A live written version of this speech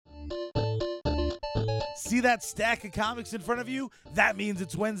See that stack of comics in front of you? That means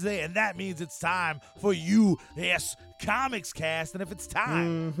it's Wednesday, and that means it's time for US Comics Cast. And if it's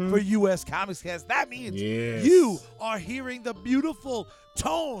time for US Comics Cast, that means you are hearing the beautiful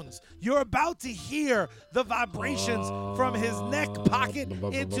tones. You're about to hear the vibrations from his neck pocket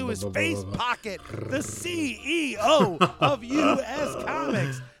into his face pocket. The CEO of US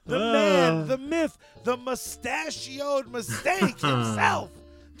Comics, the man, the myth, the mustachioed mistake himself,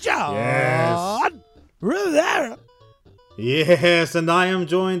 John Rivera. Yes, and I am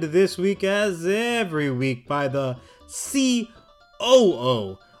joined this week, as every week, by the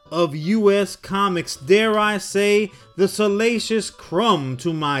COO of U.S. Comics. Dare I say, the salacious crumb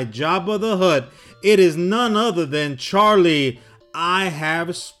to my Jabba the Hutt. It is none other than Charlie I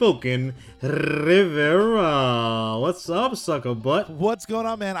Have Spoken Rivera. What's up, sucker butt? What's going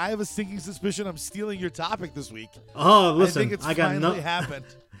on, man? I have a stinking suspicion I'm stealing your topic this week. Oh, listen, I think it's finally happened.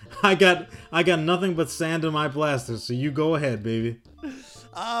 I got nothing but sand in my blaster, so you go ahead, baby.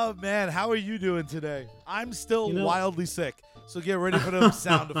 Oh, man, how are you doing today? I'm still wildly sick, so get ready for those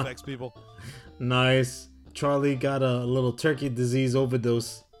sound effects, people. Nice. Charlie got a little turkey disease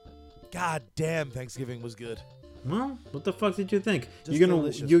overdose. God damn, Thanksgiving was good. Well, what the fuck did you think?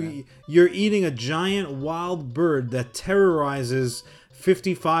 Just You're eating a giant wild bird that terrorizes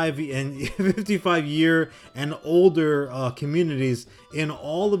 55 year and older communities in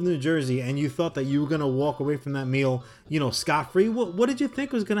all of New Jersey, and you thought that you were gonna walk away from that meal, scot-free. What did you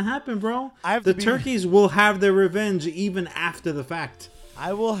think was gonna happen, bro? Turkeys will have their revenge even after the fact.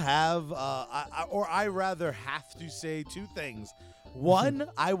 I will have, I rather have to say two things. One,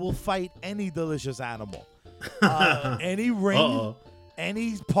 I will fight any delicious animal. Any ring,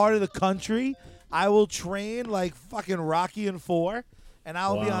 any part of the country, I will train like fucking Rocky and 4, and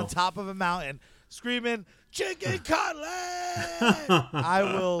I'll be on top of a mountain screaming, "Chicken cutlet!"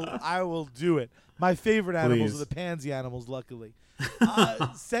 I will do it. My favorite animals are the pansy animals, luckily.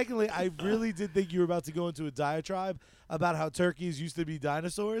 Secondly, I really did think you were about to go into a diatribe about how turkeys used to be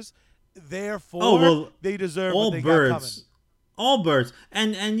dinosaurs. Therefore, they deserve what they got coming. All birds,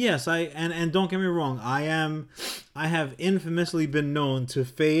 and yes, and don't get me wrong, I have infamously been known to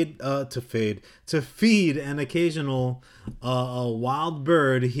feed an occasional wild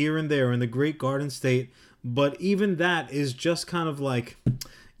bird here and there in the Great Garden State, but even that is just kind of like,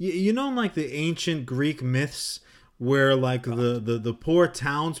 like the ancient Greek myths where like the poor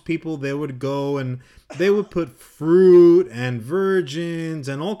townspeople, they would go and they would put fruit and virgins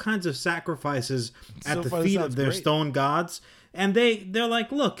and all kinds of sacrifices at the feet of their stone gods. And they're like,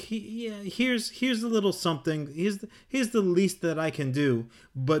 look, here's a little something. Here's the least that I can do.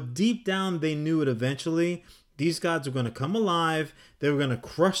 But deep down, they knew it eventually. These gods were going to come alive. They were going to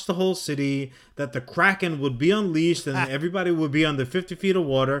crush the whole city. That the Kraken would be unleashed and everybody would be under 50 feet of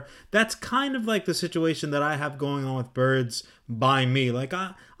water. That's kind of like the situation that I have going on with birds by me. Like,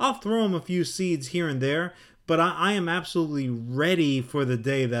 I'll throw them a few seeds here and there. But I am absolutely ready for the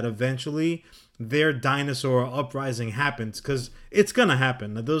day that eventually their dinosaur uprising happens, because it's gonna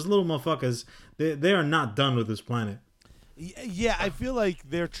happen. Those little motherfuckers, they are not done with this planet. Yeah, I feel like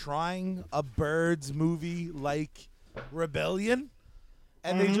they're trying a birds movie like Rebellion,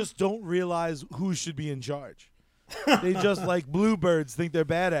 and they just don't realize who should be in charge. They just like bluebirds think they're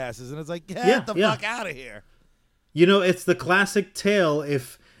badasses, and it's like, get the fuck out of here. It's the classic tale.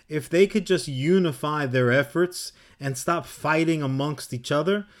 If they could just unify their efforts and stop fighting amongst each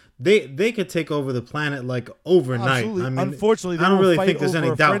other, they could take over the planet like overnight. Absolutely. I mean, unfortunately, I don't really think there's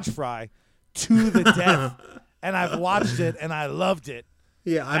any doubt. French fry to the death, and I've watched it and I loved it.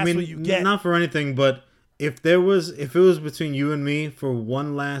 Yeah, That's what you get. Not for anything, but if it was between you and me for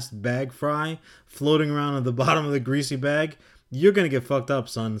one last bag fry floating around at the bottom of the greasy bag, you're gonna get fucked up,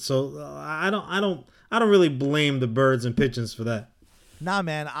 son. So I don't really blame the birds and pigeons for that. Nah,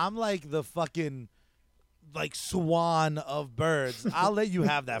 man, I'm like the fucking like swan of birds. I'll let you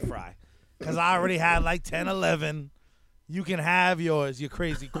have that fry, because I already had like 10, 11. You can have yours, you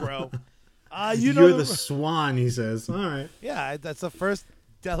crazy crow. You're the swan, he says. All right. Yeah, that's the first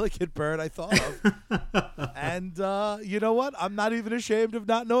delicate bird I thought of. And you know what? I'm not even ashamed of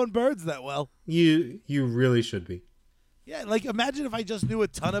not knowing birds that well. You really should be. Yeah, like imagine if I just knew a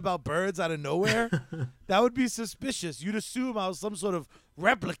ton about birds out of nowhere. That would be suspicious. You'd assume I was some sort of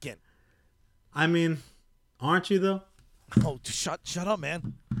replicant. I mean, aren't you though? Oh, shut up,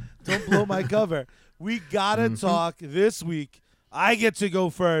 man. Don't blow my cover. We gotta talk this week. I get to go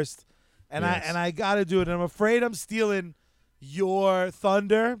first. And yes. I gotta do it. And I'm afraid I'm stealing your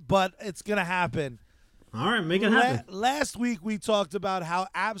thunder, but it's gonna happen. All right, make it happen. Last week we talked about how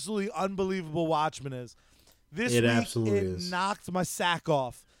absolutely unbelievable Watchmen is. This week absolutely it is. knocked my sack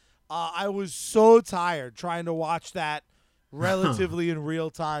off. I was so tired trying to watch that relatively in real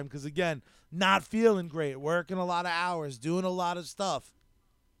time because, again, not feeling great, working a lot of hours, doing a lot of stuff.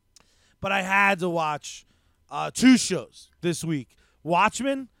 But I had to watch 2 shows this week.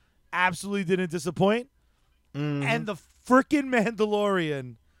 Watchmen absolutely didn't disappoint. Mm-hmm. And the freaking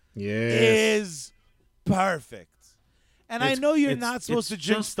Mandalorian is perfect. And I know you're not supposed to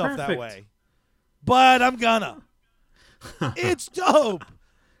drink stuff that way, but I'm gonna. It's dope.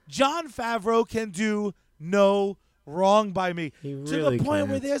 Jon Favreau can do no wrong by me. He to really the point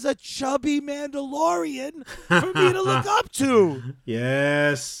can. where there's a chubby Mandalorian for me to look up to.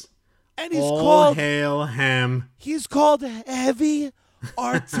 Yes. And he's All called hail Ham. He's called Heavy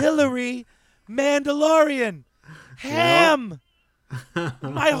Artillery Mandalorian. Ham.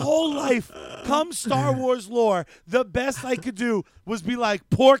 My whole life, come Star Wars lore, the best I could do was be like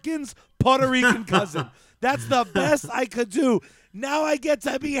Porkins' Puerto Rican cousin. That's the best I could do. Now I get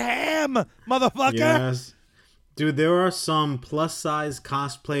to be Ham, motherfucker. Yes. Dude, there are some plus-size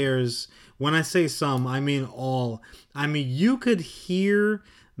cosplayers. When I say some, I mean all. I mean, you could hear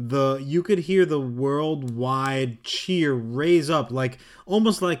the worldwide cheer raise up, like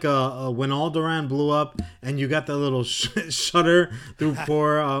almost like when Alderaan blew up, and you got the little shudder through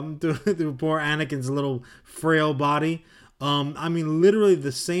poor Anakin's little frail body. I mean, literally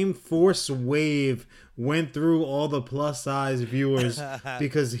the same force wave went through all the plus size viewers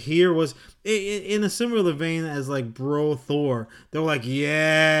because here was in a similar vein as like Bro Thor. They were like,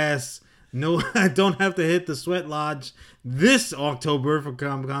 yes. No, I don't have to hit the sweat lodge this October for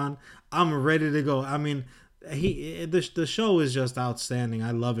Comic-Con. I'm ready to go. I mean, the show is just outstanding.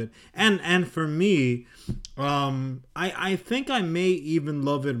 I love it. And for me, I think I may even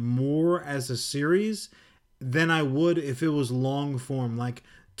love it more as a series than I would if it was long form. Like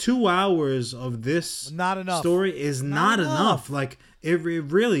 2 hours of this not enough. Story is not enough. Like it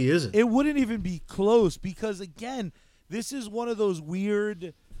really isn't. It wouldn't even be close because, again, this is one of those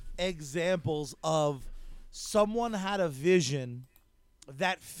weird examples of someone had a vision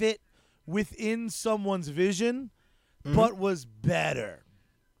that fit within someone's vision but was better.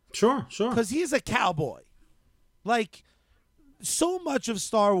 Sure. Because he's a cowboy. Like, so much of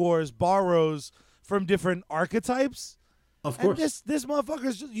Star Wars borrows from different archetypes. Of course. And this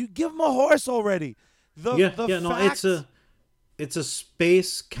motherfucker's just, you give him a horse already. It's a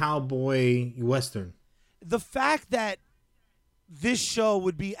space cowboy western. The fact that this show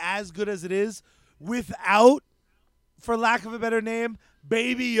would be as good as it is without, for lack of a better name,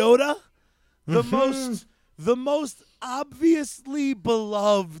 Baby Yoda, the most obviously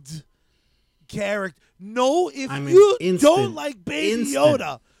beloved character. No, if you don't like Baby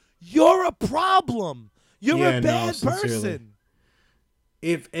Yoda, you're a problem. You're a bad person.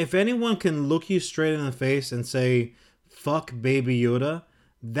 If anyone can look you straight in the face and say, fuck Baby Yoda,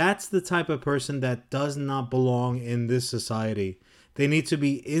 that's the type of person that does not belong in this society. They need to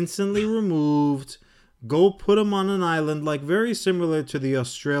be instantly removed. Go put them on an island, like very similar to the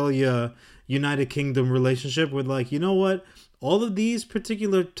Australia-United Kingdom relationship with, like, you know what? All of these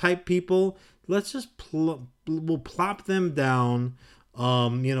particular type people, let's just we'll plop them down,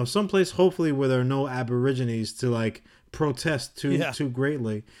 someplace hopefully where there are no Aborigines to, like, protest too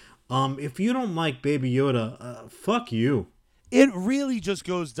greatly. If you don't like Baby Yoda, fuck you. It really just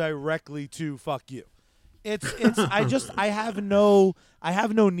goes directly to fuck you. I have no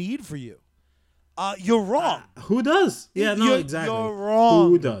need for you. You're wrong. Who does? Yeah, no, exactly. You're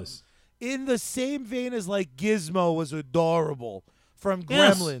wrong. Who does? In the same vein as like Gizmo was adorable from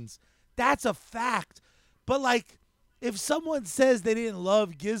Gremlins. That's a fact. But like, if someone says they didn't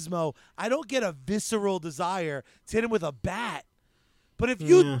love Gizmo, I don't get a visceral desire to hit him with a bat. But if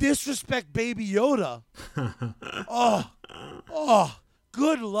you disrespect Baby Yoda,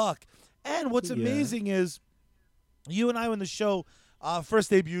 good luck. And what's amazing is you and I, when the show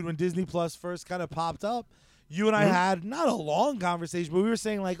first debuted, when Disney Plus first kind of popped up, you and I had not a long conversation, but we were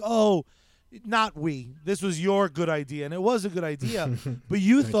saying like, this was your good idea. And it was a good idea, but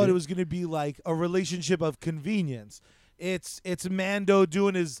you thought it was going to be like a relationship of convenience. It's Mando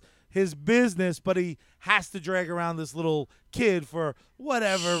doing his business, but he has to drag around this little kid for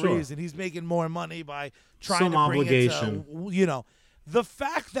whatever reason. He's making more money by trying to bring it to, the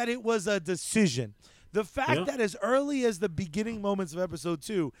fact that it was a decision, the fact that as early as the beginning moments of episode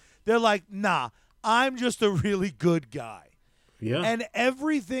 2, they're like, nah, I'm just a really good guy. Yeah. And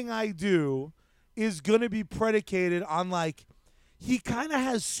everything I do is going to be predicated on, like, he kind of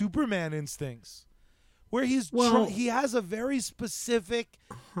has Superman instincts. Where he has a very specific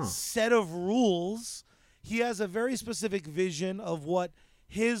set of rules. He has a very specific vision of what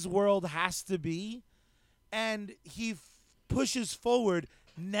his world has to be. And he pushes forward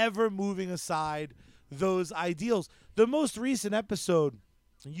never moving aside those ideals. The most recent episode,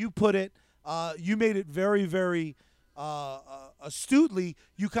 you put it, you made it very, very astutely.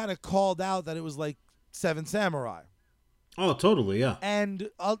 You kind of called out that it was like Seven Samurai. Oh, totally, yeah. And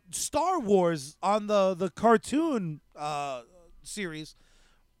Star Wars on the cartoon series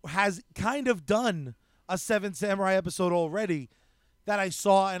has kind of done a Seven Samurai episode already that I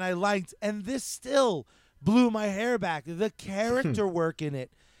saw and I liked, and this still blew my hair back. The character work in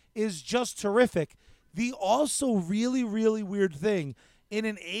it is just terrific. The also really, really weird thing, in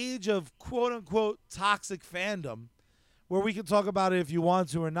an age of quote-unquote toxic fandom, where we can talk about it if you want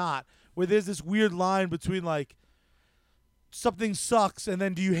to or not, where there's this weird line between, like, something sucks, and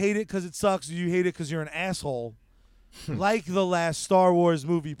then do you hate it because it sucks, or do you hate it because you're an asshole? Like the last Star Wars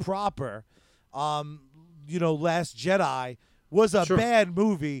movie proper, Last Jedi was a bad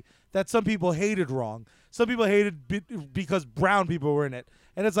movie that some people hated wrong. Some people hated because brown people were in it.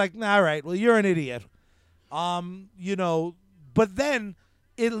 And it's like, all right, well, you're an idiot. But then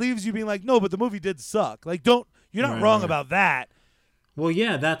it leaves you being like, no, but the movie did suck. Like, you're not wrong about that. Well,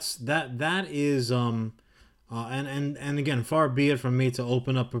 yeah, that is, and again, far be it from me to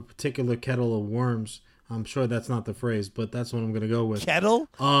open up a particular kettle of worms. I'm sure that's not the phrase, but that's what I'm gonna go with. Kettle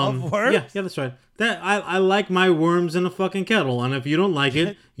of worms? Yeah, that's right. That I like my worms in a fucking kettle, and if you don't like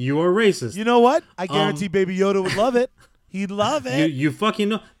it, you are racist. You know what? I guarantee Baby Yoda would love it. He'd love it. You fucking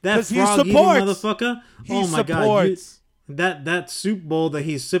know that frog eating motherfucker. Oh my god! That soup bowl that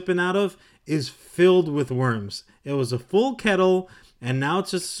he's sipping out of is filled with worms. It was a full kettle, and now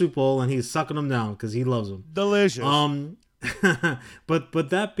it's just a soup bowl, and he's sucking them down because he loves them. Delicious. But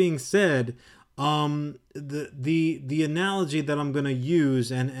that being said. The analogy that I'm gonna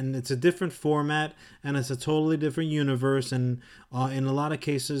use, and it's a different format, and it's a totally different universe, and in a lot of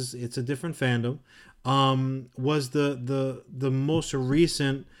cases it's a different fandom. Was the most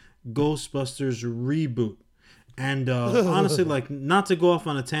recent Ghostbusters reboot, and honestly, like, not to go off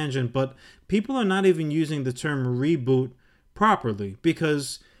on a tangent, but people are not even using the term reboot properly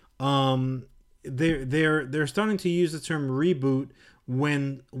because they're starting to use the term reboot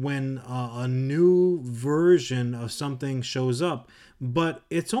when a new version of something shows up, but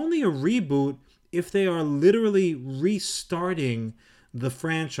it's only a reboot if they are literally restarting the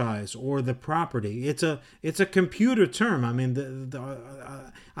franchise or the property. It's a computer term. I mean,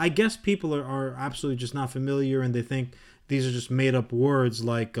 I guess people are absolutely just not familiar, and they think these are just made up words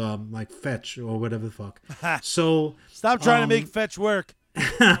like fetch or whatever the fuck. So stop trying to make fetch work.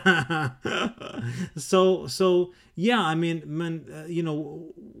 So yeah, I mean,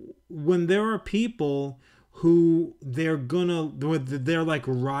 when there are people who they're like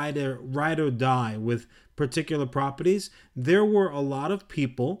ride or die with particular properties, there were a lot of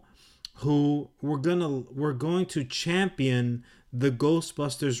people who were going to champion the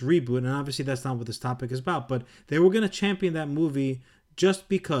Ghostbusters reboot, and obviously that's not what this topic is about, but they were going to champion that movie just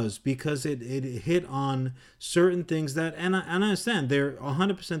because it hit on certain things that, and I understand they're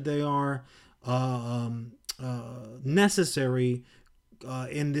 100% they are necessary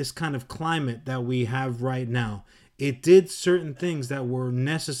in this kind of climate that we have right now. It did certain things that were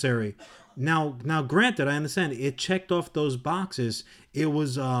necessary. Now granted, I understand it checked off those boxes. It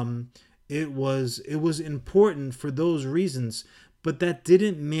was important for those reasons, but that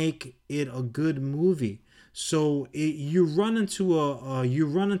didn't make it a good movie. So you run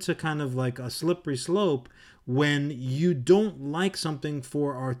into kind of like a slippery slope when you don't like something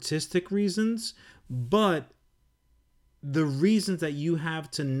for artistic reasons, but the reasons that you have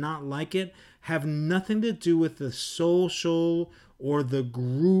to not like it have nothing to do with the social or the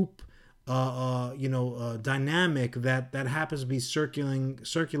group dynamic that happens to be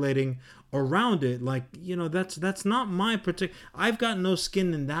circulating around it. Like, that's not my particular. I've got no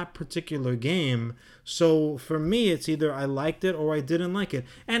skin in that particular game. So for me, it's either I liked it or I didn't like it.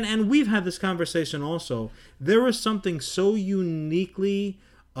 And we've had this conversation also. There is something so uniquely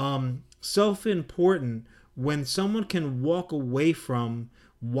self-important when someone can walk away from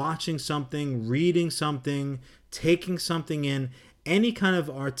watching something, reading something, taking something in, any kind of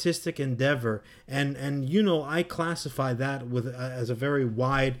artistic endeavor, and I classify that with as a very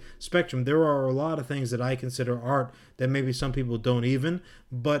wide spectrum. There are a lot of things that I consider art that maybe some people don't even,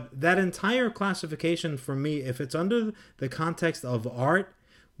 but that entire classification for me, if it's under the context of art,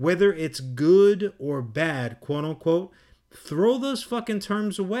 whether it's good or bad, quote unquote, throw those fucking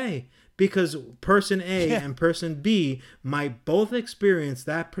terms away, because person A and person B might both experience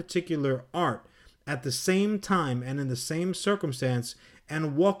that particular art at the same time and in the same circumstance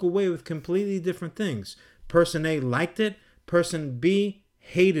and walk away with completely different things. Person A liked it, person B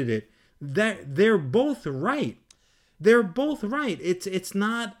hated it. They're both right. they're both right. It's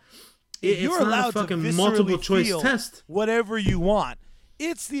not. You're It's not allowed a fucking to multiple choice feel test. whatever you want.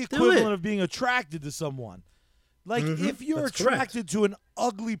 It's the equivalent of being attracted to someone. Like, if you're attracted to an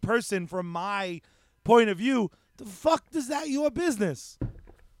ugly person from my point of view, the fuck does that your business?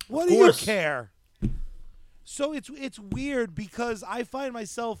 What do you care? So it's weird because I find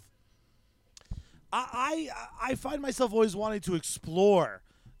myself I find myself always wanting to explore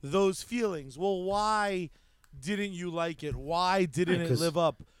those feelings. Well, why didn't you like it? Why didn't it live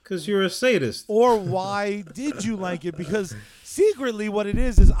up? Because you're a sadist. Or why did you like it? Because secretly what it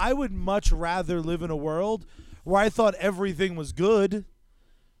is I would much rather live in a world where I thought everything was good.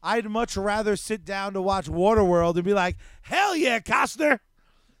 I'd much rather sit down to watch Waterworld and be like, hell yeah, Costner.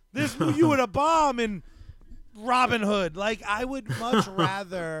 This you in a bomb in Robin Hood. Like, I would much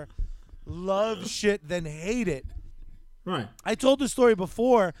rather love shit than hate it. Right. I told this story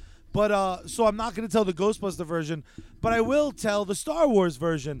before, but so I'm not going to tell the Ghostbuster version, but I will tell the Star Wars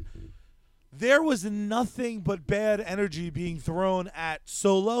version. There was nothing but bad energy being thrown at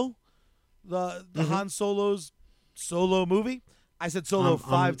Solo, the Han Solo's Solo movie. I said Solo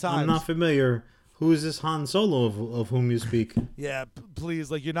five times. I'm not familiar. Who is this Han Solo of whom you speak? Yeah, please.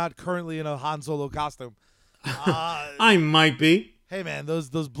 Like, you're not currently in a Han Solo costume. I might be. Hey, man, those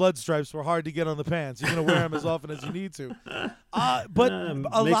blood stripes were hard to get on the pants. You're going to wear them as often as you need to. But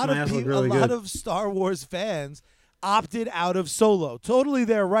a lot of Star Wars fans opted out of Solo. Totally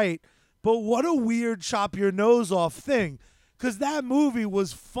they're right. But what a weird chop your nose off thing. Because that movie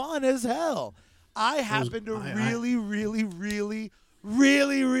was fun as hell. I happen to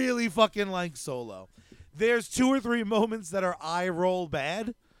really fucking like Solo. There's 2 or 3 moments that are eye roll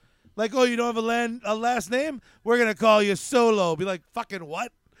bad. Like, oh, you don't have a last name? We're going to call you Solo. Be like, fucking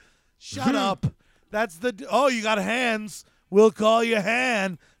what? Shut up. That's you got hands. We'll call you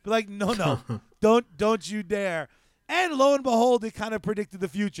Han. Be like, no. Don't you dare. And lo and behold, it kind of predicted the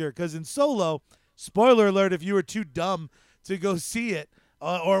future. Because in Solo, spoiler alert if you were too dumb to go see it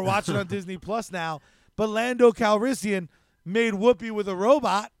or watch it on Disney Plus now, but Lando Calrissian made Whoopi with a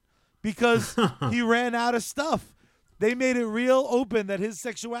robot because he ran out of stuff. They made it real open that his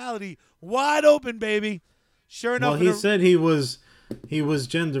sexuality, wide open, baby. Sure enough. Well, he said he was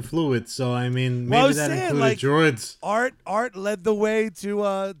gender fluid, so I mean, maybe that included droids. Art led the way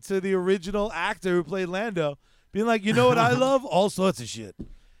to the original actor who played Lando, being like, you know what I love? All sorts of shit.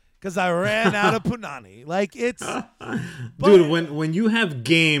 Because I ran out of punani. Like, it's... Dude, when you have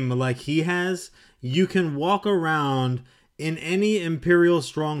game like he has, you can walk around in any Imperial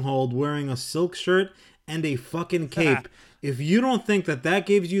stronghold wearing a silk shirt and a fucking cape. If you don't think that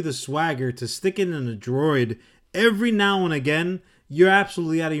gives you the swagger to stick it in a droid every now and again, you're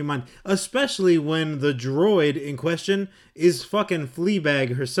absolutely out of your mind. Especially when the droid in question is fucking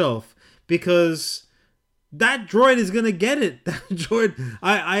Fleabag herself. Because that droid is going to get it. That droid,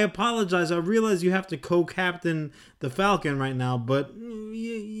 I apologize. I realize you have to co-captain the Falcon right now, but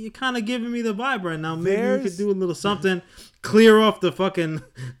you're kind of giving me the vibe right now. Maybe we could do a little something. Clear off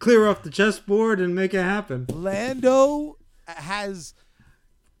the chessboard and make it happen.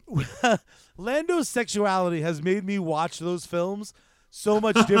 Lando's sexuality has made me watch those films so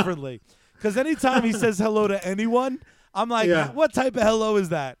much differently. Because anytime he says hello to anyone, I'm like, what type of hello is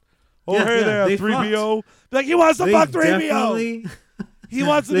that? Oh, hey there, 3PO. Like, he wants to fuck 3PO. He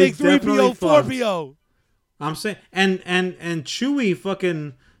wants to make 3PO 4PO. I'm saying, and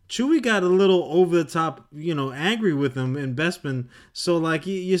Chewie got a little over the top, angry with him in Bespin. So like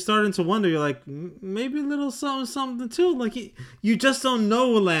you're starting to wonder. You're like, maybe a little something too. Like you just don't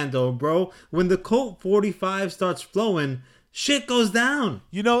know Orlando, bro. When the Colt 45 starts flowing, shit goes down.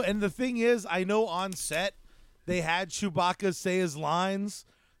 And the thing is, I know on set they had Chewbacca say his lines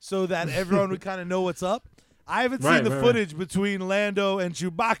so that everyone would kind of know what's up. I haven't seen the footage between Lando and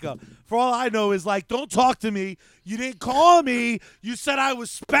Chewbacca. For all I know is like, don't talk to me. You didn't call me. You said I was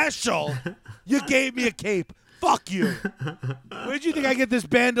special. You gave me a cape. Fuck you. Where'd you think I get this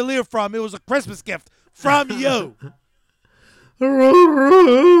bandolier from? It was a Christmas gift from you.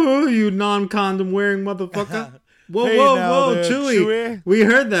 You non-condom wearing motherfucker. Whoa, Chewie. We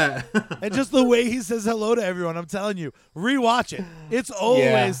heard that. And just the way he says hello to everyone, I'm telling you, rewatch it. It's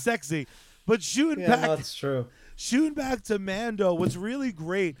always sexy. But shooting that's true. Shooting back to Mando, what's really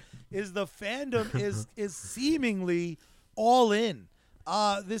great is the fandom is seemingly all in.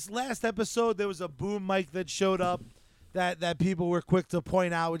 This last episode, there was a boom mic that showed up that people were quick to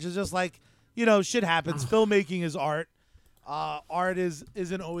point out, which is just like, shit happens. Filmmaking is art. Art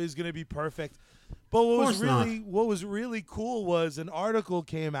isn't always going to be perfect. But what was really cool was an article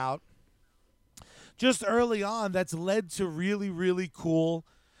came out just early on that's led to really, really cool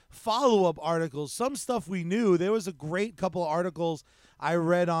follow-up articles, some stuff we knew. There was a great couple of articles I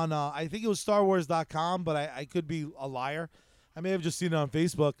read on, I think it was StarWars.com, but I could be a liar. I may have just seen it on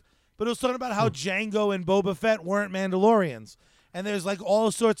Facebook. But it was talking about how Jango and Boba Fett weren't Mandalorians. And there's like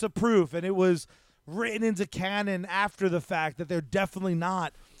all sorts of proof. And it was written into canon after the fact that they're definitely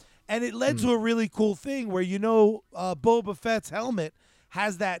not. And it led to a really cool thing where, Boba Fett's helmet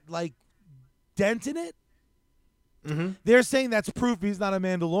has that like dent in it. Mm-hmm. They're saying that's proof he's not a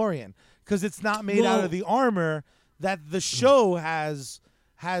Mandalorian because it's not made out of the armor that the show has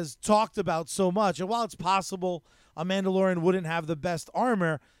talked about so much. And while it's possible a Mandalorian wouldn't have the best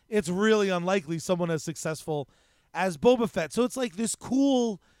armor, it's really unlikely someone as successful as Boba Fett. So it's like this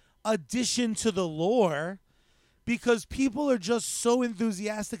cool addition to the lore because people are just so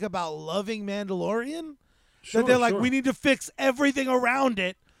enthusiastic about loving Mandalorian that they're like, we need to fix everything around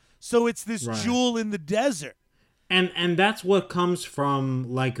it so it's this jewel in the desert. And that's what comes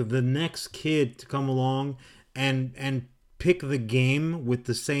from like the next kid to come along and pick the game with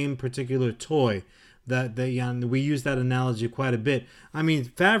the same particular toy. That we use that analogy quite a bit. I mean,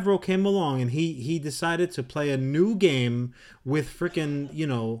 Favreau came along and he decided to play a new game with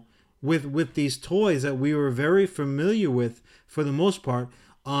freaking, with these toys that we were very familiar with for the most part.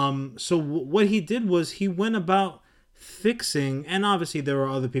 So what he did was he went about fixing, and obviously there are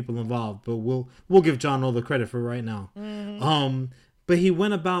other people involved, but we'll give John all the credit for right now. Mm-hmm. But he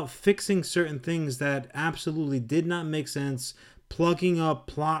went about fixing certain things that absolutely did not make sense, plugging up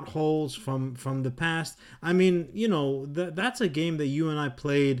plot holes from the past. I mean, that's a game that you and I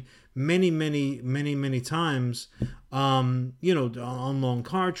played many times, on long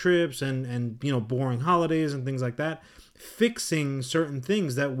car trips and boring holidays and things like that, fixing certain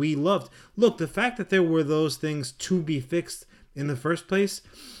things that we loved. Look, the fact that there were those things to be fixed in the first place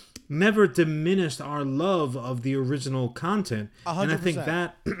never diminished our love of the original content. 100%. And I think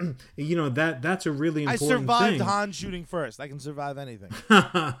that that's a really important thing. I survived Han shooting first. I can survive anything.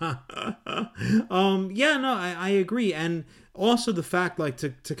 I agree. And also the fact, like,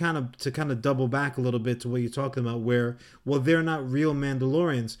 to kind of double back a little bit to what you're talking about, where, well, they're not real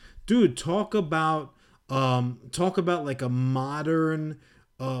Mandalorians. Dude, talk about like a modern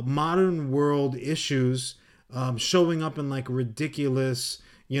world issues showing up in like ridiculous,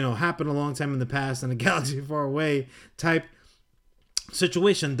 happened a long time in the past in a galaxy far away type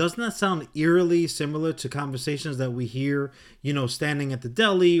situation. Doesn't that sound eerily similar to conversations that we hear, standing at the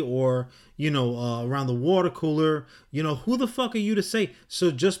deli or, around the water cooler? Who the fuck are you to say?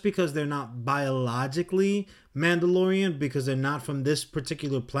 So just because they're not biologically Mandalorian, because they're not from this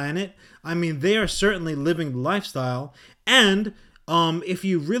particular planet, I mean, they are certainly living the lifestyle. And if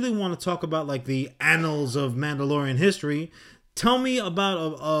you really want to talk about like the annals of Mandalorian history, tell me a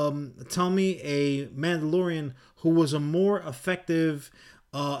Mandalorian who was a more effective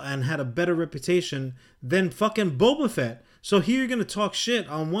and had a better reputation than fucking Boba Fett. So here you're gonna talk shit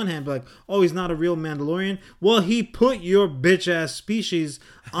on one hand, like, oh, he's not a real Mandalorian. Well, he put your bitch ass species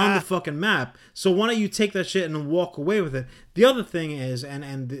on the fucking map. So why don't you take that shit and walk away with it? The other thing is, and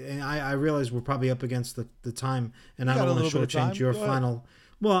I realize we're probably up against the time, and I don't want to shortchange your final.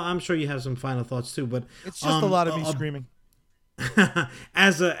 Well, I'm sure you have some final thoughts too, but it's just a lot of me screaming.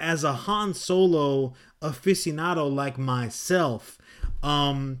 as a Han Solo aficionado like myself,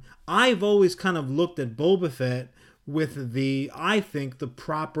 I've always kind of looked at Boba Fett with the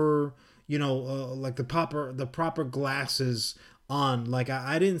proper, like the proper glasses on. Like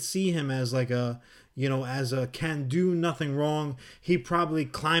I didn't see him as like as a can do nothing wrong. He probably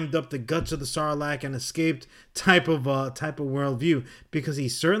climbed up the guts of the Sarlacc and escaped type of worldview, because he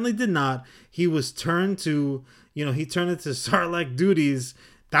certainly did not. He was turned into Sarlacc duties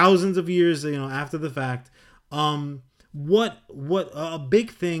thousands of years after the fact. What a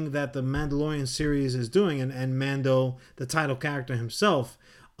big thing that the Mandalorian series is doing, and Mando, the title character himself,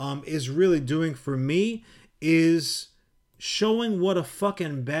 is really doing for me, is showing what a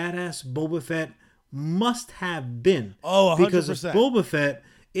fucking badass Boba Fett must have been. Oh, 100%. Because if Boba Fett,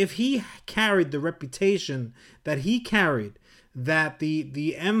 if he carried the reputation that he carried, that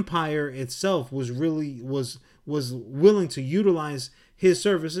the Empire itself was willing to utilize his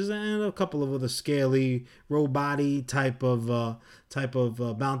services, and a couple of other scaly, robot-y type of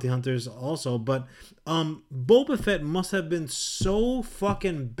bounty hunters also. But Boba Fett must have been so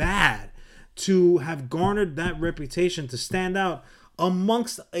fucking bad to have garnered that reputation, to stand out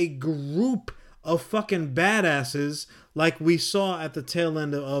amongst a group of fucking badasses like we saw at the tail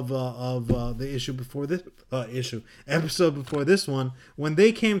end of the episode before this one, when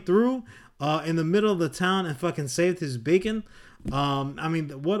they came through in the middle of the town and fucking saved his bacon. I mean,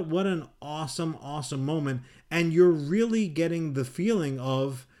 what an awesome moment. And you're really getting the feeling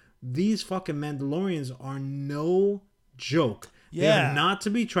of these fucking Mandalorians are no joke. Yeah. They're not to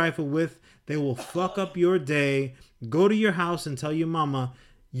be trifled with. They will fuck up your day. Go to your house and tell your mama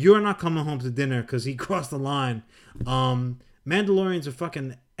you're not coming home to dinner because he crossed the line. Mandalorians are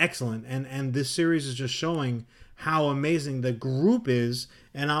fucking excellent, and this series is just showing how amazing the group is,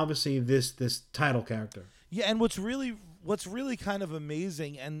 and obviously this title character. Yeah, and what's really kind of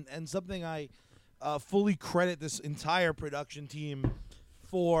amazing, and something I fully credit this entire production team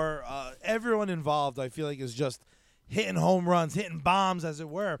for, everyone involved, I feel like, is just hitting home runs, hitting bombs, as it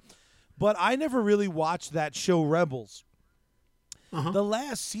were. But I never really watched that show, Rebels. The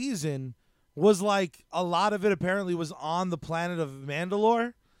last season was like, a lot of it apparently was on the planet of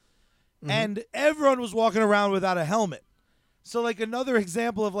Mandalore, and everyone was walking around without a helmet. So, like, another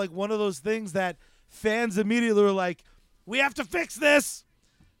example of, like, one of those things that fans immediately were like, we have to fix this,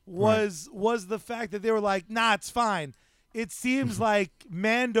 was the fact that they were like, nah, it's fine. It seems like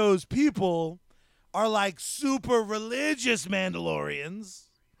Mando's people are, like, super religious Mandalorians,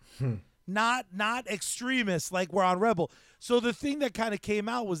 not extremists like we're on Rebel. So the thing that kind of came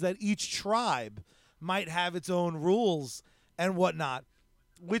out was that each tribe might have its own rules and whatnot,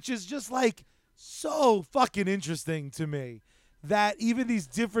 which is just, like, so fucking interesting to me, that even these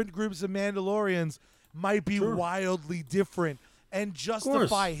different groups of Mandalorians might be wildly different, and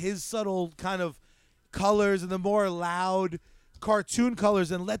justify his subtle kind of colors and the more loud cartoon colors,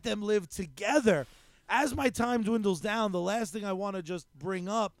 and let them live together. As my time dwindles down, the last thing I want to just bring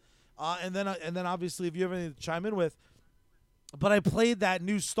up, and then obviously if you have anything to chime in with, but I played that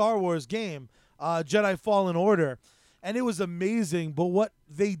new Star Wars game, Jedi Fallen Order, and it was amazing. But what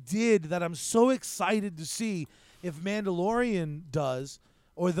they did that I'm so excited to see if Mandalorian does,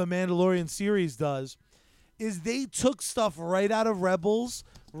 or the Mandalorian series does, is they took stuff right out of Rebels,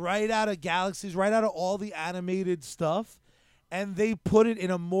 right out of Galaxies, right out of all the animated stuff, and they put it in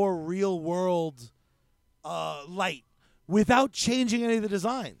a more real world light without changing any of the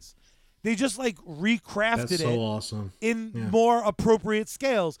designs. They just, like, recrafted That's so awesome. in more appropriate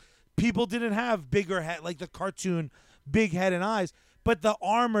scales. People didn't have bigger head, like the cartoon big head and eyes, but the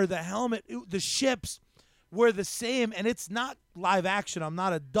armor, the helmet, the ships were the same, and it's not live action. I'm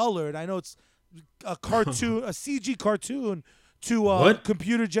not a dullard. I know it's a cartoon, a CG cartoon to a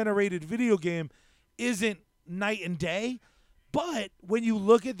computer-generated video game isn't night and day, but when you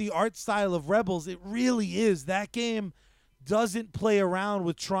look at the art style of Rebels, it really is. That game doesn't play around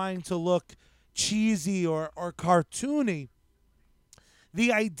with trying to look cheesy or cartoony.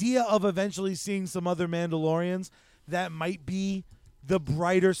 The idea of eventually seeing some other Mandalorians that might be the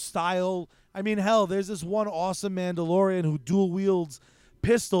brighter style. I mean, hell, there's this one awesome Mandalorian who dual wields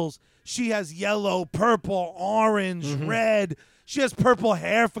pistols. She has yellow, purple, orange, red. She has purple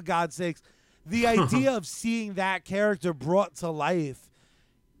hair, for God's sakes. The idea of seeing that character brought to life.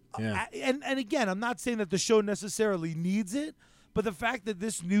 And again, I'm not saying that the show necessarily needs it, but the fact that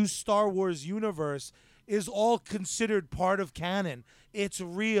this new Star Wars universe is all considered part of canon. It's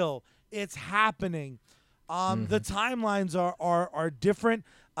real. It's happening. The timelines are different.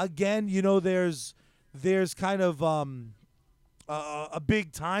 Again, you know, there's kind of a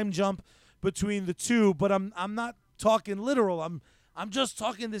big time jump between the two, but I'm not talking literal. I'm just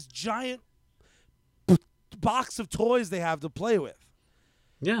talking this giant box of toys they have to play with.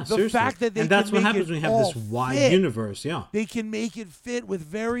 Yeah, the fact that they that's can what make happens it when you have this wide universe. Yeah, they can make it fit with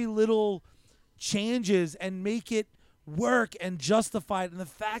very little changes and make it work and justify it. And the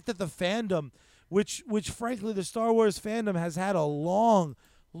fact that the fandom, which frankly the Star Wars fandom has had a long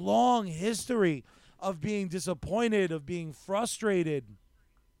history of being disappointed, of being frustrated.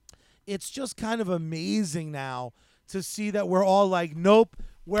 It's just kind of amazing now to see that we're all like, nope,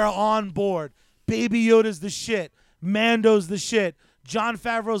 we're on board. Baby Yoda's the shit. Mando's the shit. Jon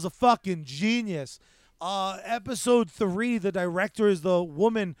Favreau's a fucking genius. Episode 3, the director is the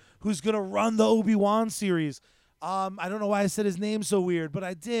woman who's going to run the Obi-Wan series. I don't know why I said his name so weird, but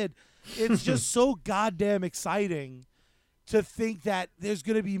I did. It's just so goddamn exciting to think that there's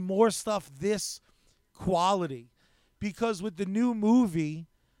going to be more stuff this quality. Because with the new movie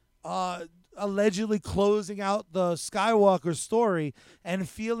allegedly closing out the Skywalker story and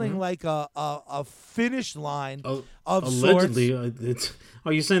feeling like a finish line of allegedly, sorts.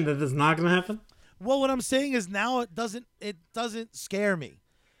 Are you saying that that's not going to happen? Well, what I'm saying is now it doesn't scare me,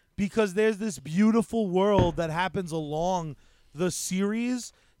 because there's this beautiful world that happens along the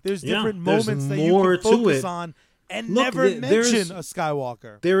series. There's different moments that you can focus on and never mention a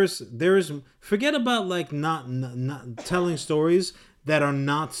Skywalker. There is forget about like not telling stories that are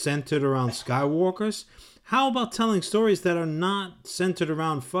not centered around Skywalkers. How about telling stories that are not centered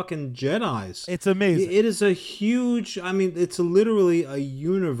around fucking Jedis? It's amazing. It is a huge, I mean, it's literally a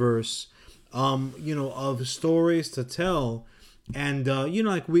universe, of stories to tell. And,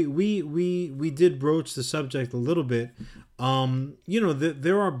 like we did broach the subject a little bit.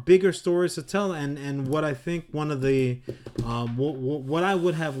 There are bigger stories to tell. And what I think one of the, what I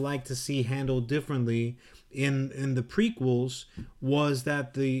would have liked to see handled differently in the prequels was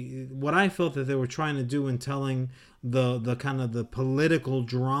that what I felt that they were trying to do in telling the kind of the political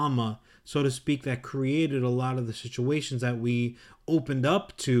drama, so to speak, that created a lot of the situations that we opened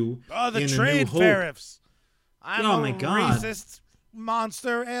up to. Oh, the trade tariffs. I'm my God. Racist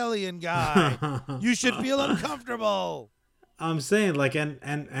monster alien guy. You should feel uncomfortable. I'm saying, like, and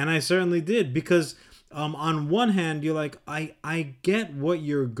I certainly did, because on one hand you're like, I get what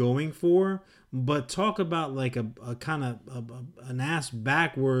you're going for, but talk about like a kind of an ass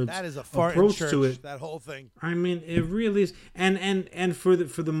backwards that is a fart approach in church, to it. that whole thing. I mean, it really is. And for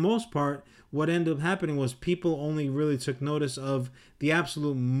the most part, what ended up happening was people only really took notice of the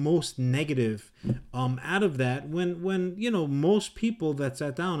absolute most negative out of that, when most people that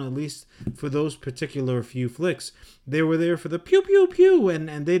sat down, at least for those particular few flicks, they were there for the pew pew pew,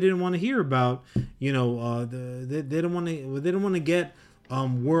 and they didn't want to hear about they didn't want to get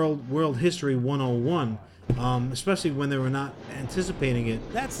world history 101, especially when they were not anticipating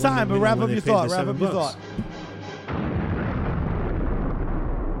it. That's time, but wrap up your thought.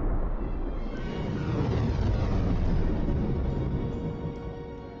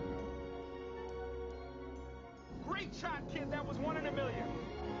 Great shot, kid. That was 1 in a million.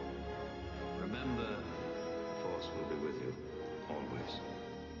 Remember, the Force will be with you always.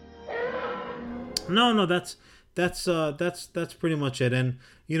 No, that's pretty much it. And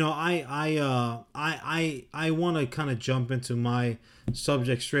I want to kind of jump into my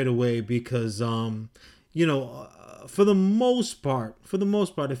subject straight away, because for the most part,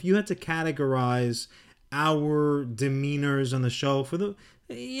 if you had to categorize our demeanors on the show,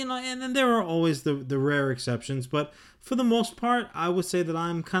 and then there are always the rare exceptions, but for the most part, I would say that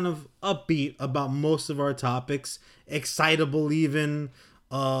I'm kind of upbeat about most of our topics, excitable even,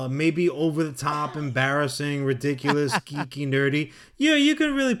 maybe over the top, embarrassing, ridiculous, geeky, nerdy. Yeah, you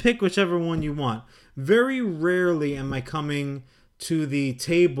can really pick whichever one you want. Very rarely am I coming to the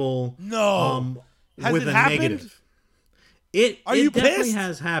table with a negative. It definitely pissed?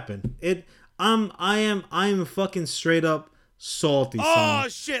 has happened. I'm fucking straight up salty, son. Oh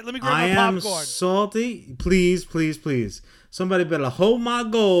shit, let me grab my popcorn. I am salty. Please. Somebody better hold my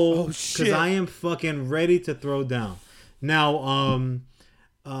goal, because I am fucking ready to throw down. Now,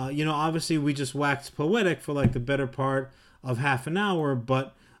 obviously we just waxed poetic for like the better part of half an hour,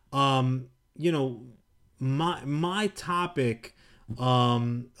 but my topic, a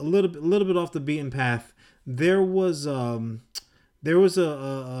little bit off the beaten path. There was a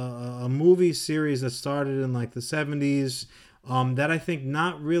movie series that started in like the 70s, that I think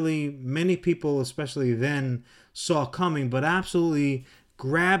not really many people, especially then, saw coming, but absolutely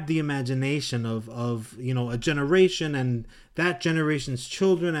grabbed the imagination of a generation and that generation's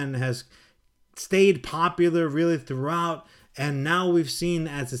children, and has stayed popular really throughout. And now we've seen,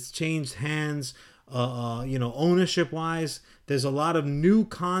 as it's changed hands, ownership wise, there's a lot of new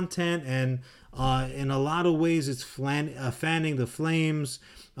content, and in a lot of ways it's fanning the flames.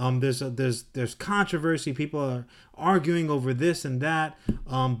 There's controversy. People are arguing over this and that.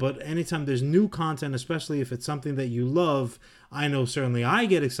 But anytime there's new content, especially if it's something that you love, I know certainly I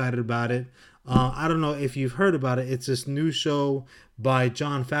get excited about it. I don't know if you've heard about it. It's this new show by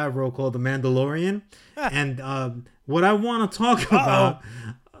Jon Favreau called The Mandalorian. And what I want to talk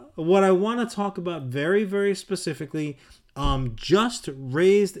about very, very specifically, just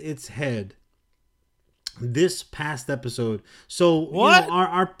raised its head this past episode. So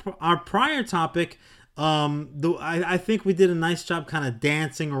our prior topic, I think we did a nice job kind of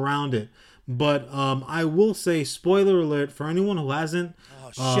dancing around it. But I will say, spoiler alert for anyone who hasn't,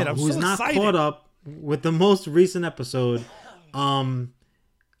 who's not caught up with the most recent episode.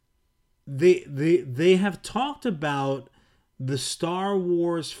 They have talked about the Star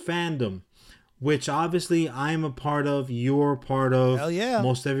Wars fandom, which obviously I'm a part of, you're a part of. Hell yeah.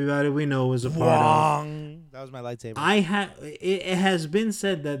 Most everybody we know is a part of. That was my lightsaber. It has been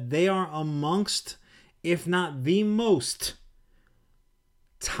said that they are amongst, if not the most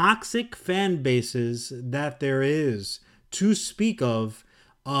toxic fan bases that there is to speak of.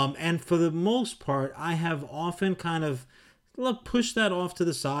 And for the most part, I have often kind of pushed that off to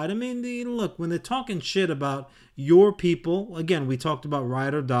the side. I mean, look, when they're talking shit about your people, again, we talked about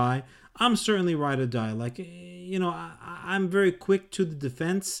Ride or Die. I'm certainly ride or die. Like, I'm very quick to the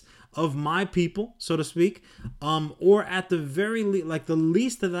defense of my people, so to speak. Or at the very least, like the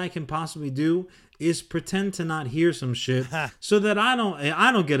least that I can possibly do is pretend to not hear some shit so that I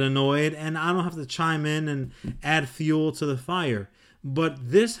don't get annoyed and I don't have to chime in and add fuel to the fire. But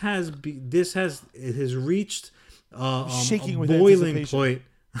it has reached shaking a with boiling point.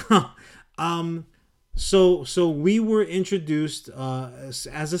 So we were introduced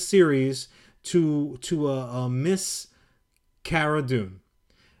as a series to Miss Cara Dune,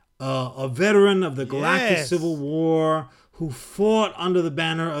 a veteran of the Galactic Civil War who fought under the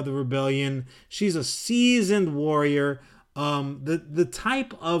banner of the rebellion. She's a seasoned warrior. The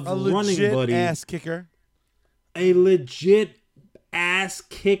type of running buddy, ass kicker, a legit ass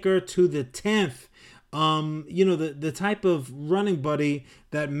kicker to the 10th. The type of running buddy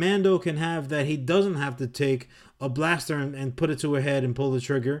that Mando can have, that he doesn't have to take a blaster and put it to her head and pull the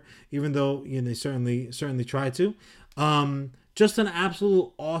trigger, even though they certainly try to. Just an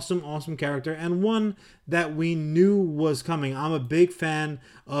absolute awesome character, and one that we knew was coming. I'm a big fan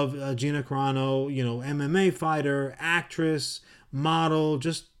of Gina Carano, MMA fighter, actress, model,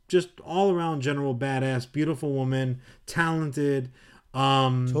 just all around general badass, beautiful woman, talented.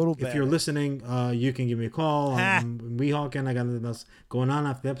 Total if you're listening, you can give me a call. I'm Weehawken. I got nothing else going on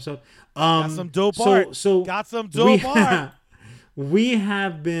after the episode. Got some dope art. Got some dope art. We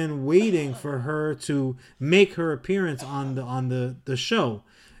have been waiting for her to make her appearance on the show,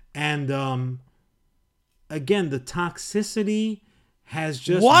 and again, the toxicity has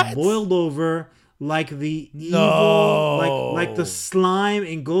just boiled over like the evil, like the slime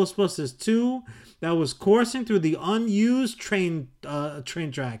in Ghostbusters 2 that was coursing through the unused train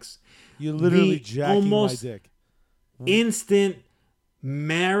tracks. You're literally jacking my dick. Instant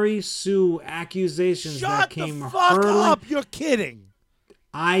Mary Sue accusations that came Shut the fuck up! You're kidding.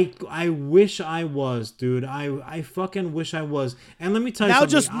 I wish I was, dude. I fucking wish I was. And let me tell you something.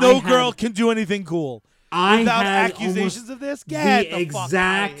 Now just no girl can do anything cool without accusations of this. Get the fuck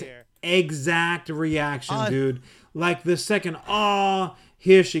out of here. Exact reaction, dude. Like the second,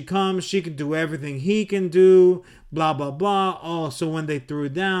 here she comes. She can do everything he can do. Blah blah blah. Oh, so when they threw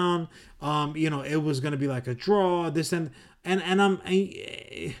it down, it was gonna be like a draw. This and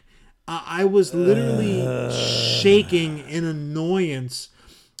I was literally shaking in annoyance,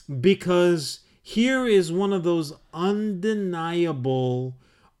 because here is one of those undeniable,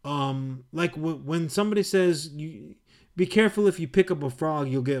 like when somebody says, be careful if you pick up a frog,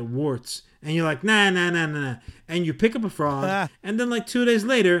 you'll get warts. And you're like, nah. And you pick up a frog, and then like 2 days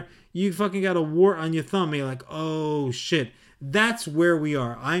later, you fucking got a wart on your thumb. And you're like, oh shit. That's where we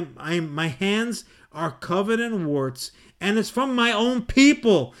are. My hands are covered in warts, and it's from my own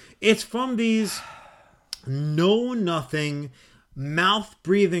people. It's from these know-nothing,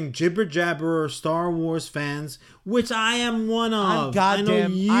 mouth-breathing, jibber-jabber Star Wars fans, which I am one of. I know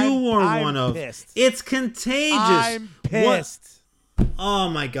you are one of. Pissed. It's contagious. I'm pissed. Oh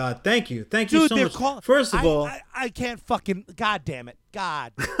my God! Thank you Dude, so much. First of all, I can't fucking. God damn it!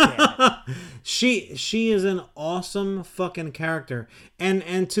 God damn it! She is an awesome fucking character,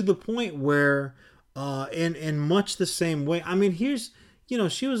 and to the point where, in much the same way. I mean,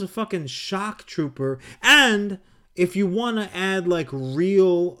 she was a fucking shock trooper, and if you want to add like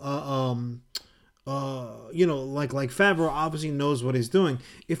real, like Favreau obviously knows what he's doing.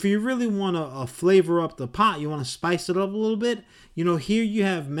 If you really want to flavor up the pot, you want to spice it up a little bit. Here you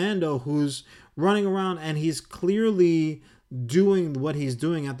have Mando, who's running around and he's clearly doing what he's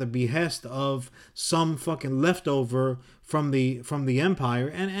doing at the behest of some fucking leftover from the Empire.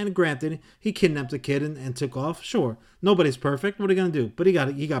 And granted, he kidnapped a kid and took off. Sure, nobody's perfect. What are you gonna do? But he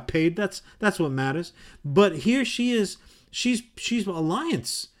got paid. That's what matters. But here she is. She's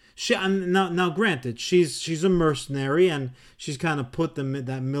Alliance. Now granted, she's a mercenary, and she's kind of put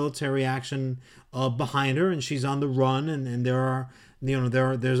that military action behind her, and she's on the run, and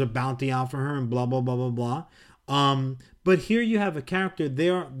there's a bounty out for her, and blah blah blah blah blah. But here you have a character. They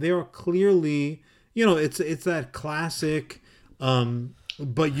are clearly, it's that classic,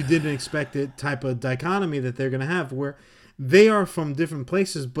 but you didn't expect it type of dichotomy that they're gonna have, where they are from different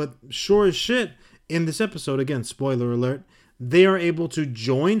places, but sure as shit in this episode, again, spoiler alert, they are able to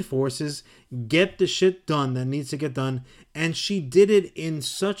join forces, get the shit done that needs to get done. And she did it in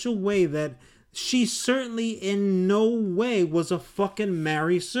such a way that she certainly in no way was a fucking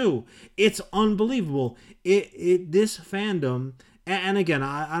Mary Sue. It's unbelievable. This fandom, and again,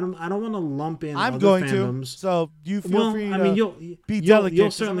 I don't want to lump in I'm other going fandoms. To. So you feel free to be delicate.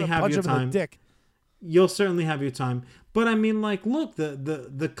 You'll certainly have your time. You'll certainly have your time. But I mean, like, look,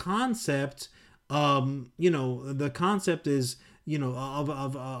 the concept. The concept is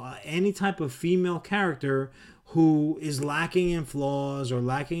of any type of female character who is lacking in flaws or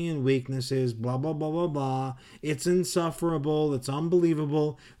lacking in weaknesses, blah, blah, blah, blah, blah. It's insufferable. It's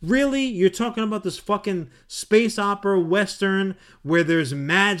unbelievable. Really? You're talking about this fucking space opera western where there's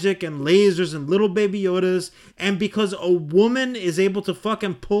magic and lasers and little baby Yodas, and because a woman is able to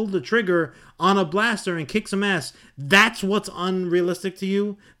fucking pull the trigger on a blaster and kick some ass, that's what's unrealistic to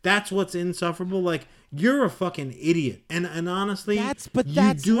you? That's what's insufferable? Like, you're a fucking idiot, and honestly, you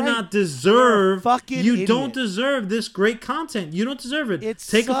do not deserve. You don't deserve this great content. You don't deserve it.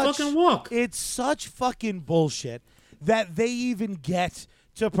 Take a fucking walk. It's such fucking bullshit that they even get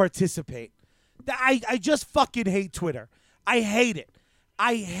to participate. I just fucking hate Twitter. I hate it.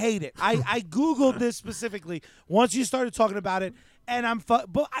 I I googled this specifically once you started talking about it, and but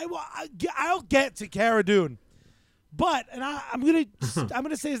I'll get to Cara Dune. But I'm gonna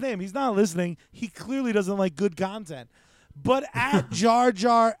say his name. He's not listening. He clearly doesn't like good content. But at Jar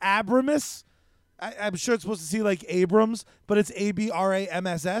Jar Abramus, I'm sure it's supposed to see like Abrams, but it's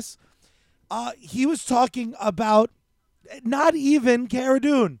ABRAMSS. He was talking about not even Cara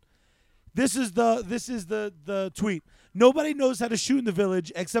Dune. This is the tweet. Nobody knows how to shoot in the village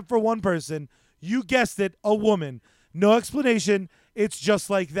except for one person. You guessed it, a woman. No explanation. It's just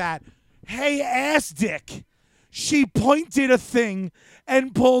like that. Hey, ass dick. She pointed a thing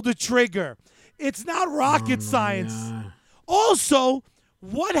and pulled a trigger. It's not rocket science. God. Also,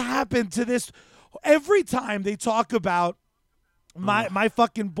 what happened to this? Every time they talk about my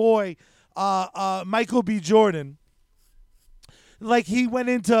fucking boy, Michael B. Jordan, like he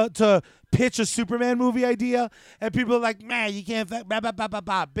went to pitch a Superman movie idea, and people are like, man, you can't,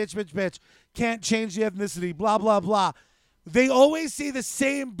 bitch, can't change the ethnicity, blah, blah, blah. They always say the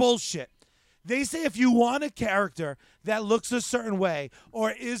same bullshit. They say if you want a character that looks a certain way or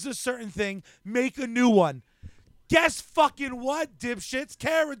is a certain thing, make a new one. Guess fucking what, dipshits?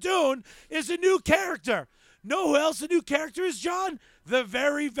 Cara Dune is a new character. Know who else a new character is, John? The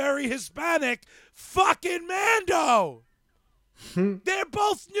very, very Hispanic fucking Mando. They're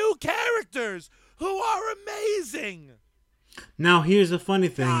both new characters who are amazing. Now, here's the funny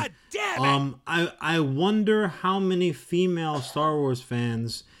thing. God damn it. I wonder how many female Star Wars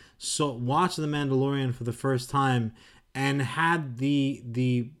fans watched The Mandalorian for the first time and had the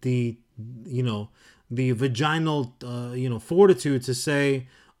vaginal fortitude to say,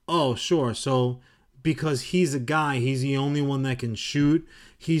 oh sure, so because he's a guy, he's the only one that can shoot,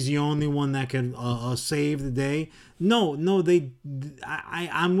 he's the only one that can save the day. I'm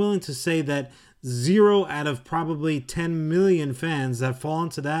willing to say that 0 out of probably 10 million fans that fall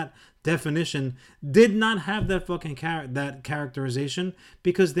into that definition did not have that fucking that characterization,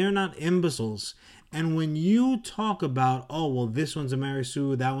 because they're not imbeciles. And when you talk about, oh well, this one's a Mary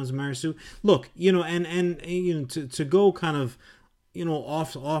Sue, that one's a Mary Sue, look, to go kind of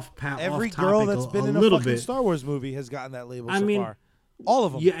off path, every off girl topic that's been in a fucking Star Wars movie has gotten that label so far. All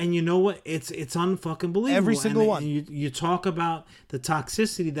of them. Yeah, and you know what? It's unfucking believable. Every single one. And you talk about the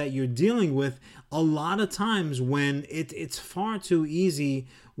toxicity that you're dealing with. A lot of times when it's far too easy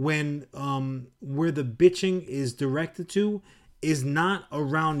when where the bitching is directed to is not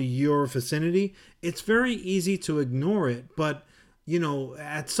around your vicinity. It's very easy to ignore it, but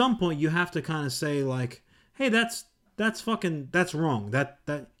at some point you have to kind of say like, hey, that's wrong.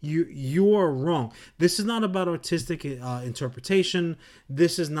 That you are wrong. This is not about artistic interpretation.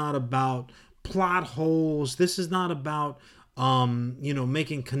 This is not about plot holes. This is not about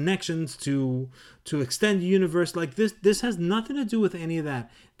making connections to extend the universe. Like this has nothing to do with any of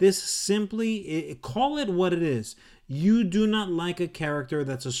that. This simply call it what it is. You do not like a character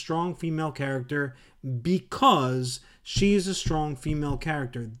that's a strong female character because she is a strong female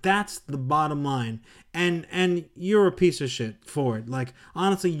character. That's the bottom line. And you're a piece of shit for it. Like,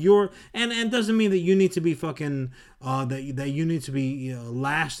 honestly, and doesn't mean that you need to be fucking that you need to be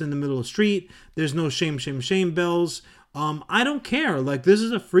lashed in the middle of the street. There's no shame bells. I don't care. Like, this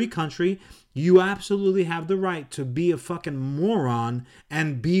is a free country. You absolutely have the right to be a fucking moron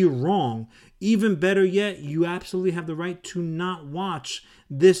and be wrong. Even better yet, you absolutely have the right to not watch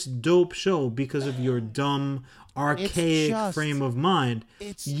this dope show because of your dumb, archaic frame of mind.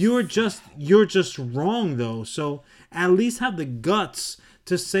 You're just wrong though. So at least have the guts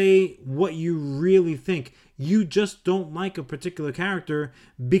to say what you really think. You just don't like a particular character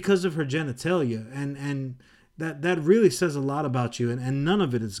because of her genitalia, and that really says a lot about you, and none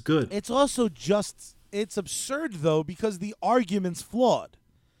of it is good. It's also it's absurd though, because the argument's flawed.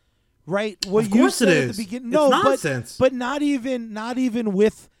 Right? What of course you said it is. At the beginning, it's nonsense. But not even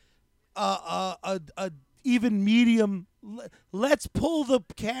with even medium. Let's pull the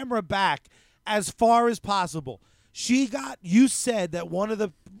camera back as far as possible. You said that one of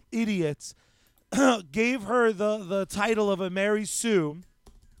the idiots gave her the title of a Mary Sue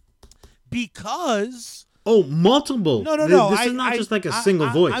because... Oh, multiple. No. This is not just like a single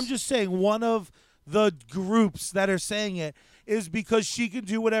voice. I'm just saying one of the groups that are saying it is because she can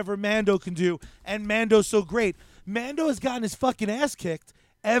do whatever Mando can do, and Mando's so great. Mando has gotten his fucking ass kicked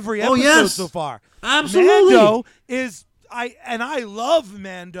every episode so far. Absolutely. Mando is... I love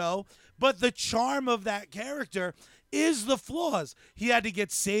Mando, but the charm of that character is the flaws. He had to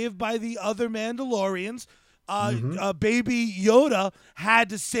get saved by the other Mandalorians. Baby Yoda had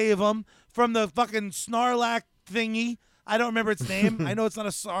to save him from the fucking Snarlack thingy. I don't remember its name. I know it's not a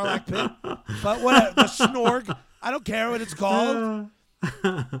Sarlacc pit, but whatever. The Snorg. I don't care what it's called.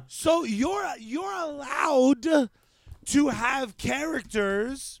 So you're allowed to have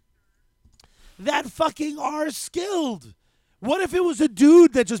characters that fucking are skilled. What if it was a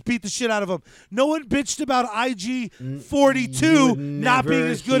dude that just beat the shit out of him? No one bitched about IG-42 not being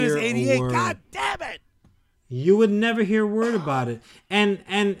as good as 88. God damn it! You would never hear a word about it.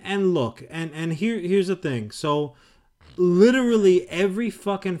 And look, and here's the thing. So literally every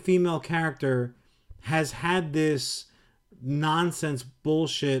fucking female character has had this nonsense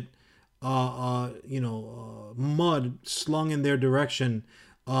bullshit mud slung in their direction.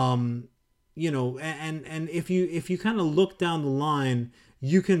 And if you kind of look down the line,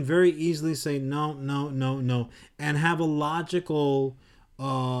 you can very easily say no, and have a logical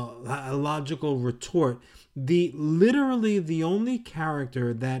retort. Literally the only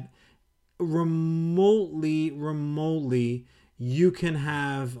character that remotely you can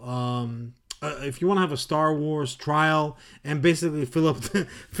have if you want to have a Star Wars trial and basically fill up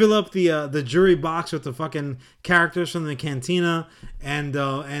the jury box with the fucking characters from the cantina and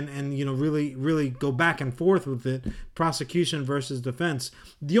really go back and forth with it, prosecution versus defense.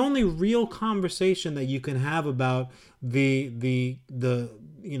 The only real conversation that you can have about the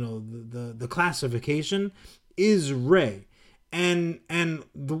classification is Rey, and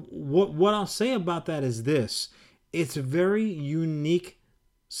what I'll say about that is this: it's a very unique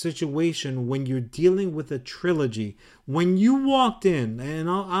situation when you're dealing with a trilogy. When you walked in, and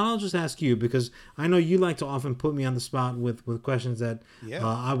I'll just ask you because I know you like to often put me on the spot with questions that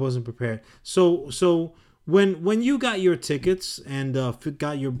I wasn't prepared. So when you got your tickets and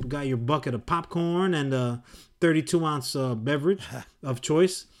got your bucket of popcorn and 32-ounce beverage of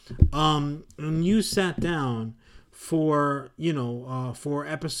choice, when you sat down for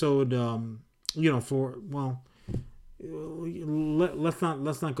episode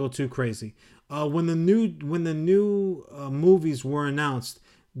let's not go too crazy. When the new movies were announced,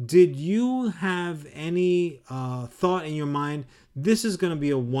 did you have any thought in your mind this is going to be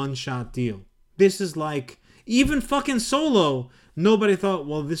a one-shot deal? This is like even fucking Solo. Nobody thought,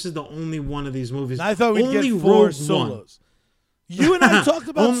 well, this is the only one of these movies. I thought we'd only get 4 Rogue Solos. You and I talked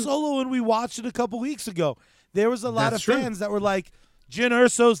about Solo when we watched it a couple weeks ago. There was a lot of fans that were like, Jyn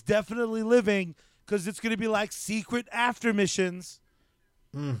Erso's definitely living because it's going to be like secret after missions.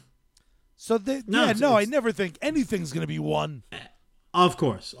 So, I never think anything's going to be one. Of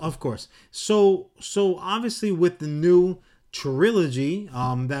course. So obviously with the new trilogy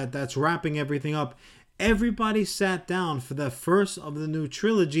that's wrapping everything up, everybody sat down for the first of the new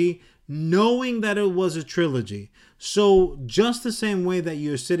trilogy knowing that it was a trilogy. So just the same way that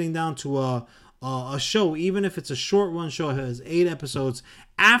you're sitting down to a show, even if it's a short run show, it has 8 episodes.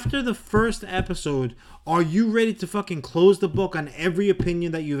 After the first episode, are you ready to fucking close the book on every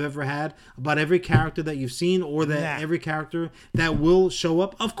opinion that you've ever had about every character that you've seen or that every character that will show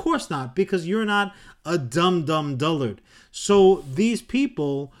up? Of course not, because you're not a dumb dullard. So these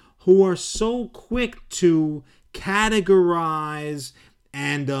people who are so quick to categorize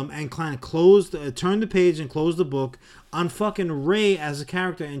and kind of turn the page and close the book on fucking Rey as a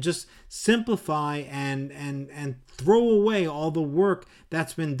character and just simplify and throw away all the work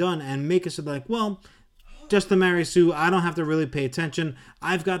that's been done and make it so like, well, just the Mary Sue, I don't have to really pay attention.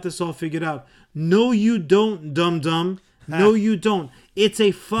 I've got this all figured out. No, you don't, dum. No, you don't. It's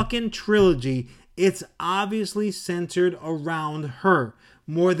a fucking trilogy. It's obviously centered around her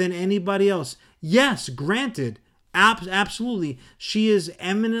more than anybody else. Yes, granted, absolutely, she is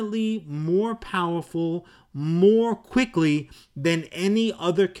eminently more powerful, more quickly than any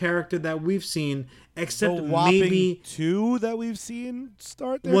other character that we've seen, except maybe 2 that we've seen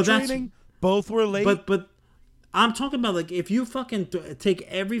start their training. Both were late. But I'm talking about like if you fucking take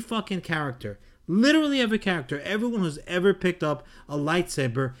every fucking character, literally every character, everyone who's ever picked up a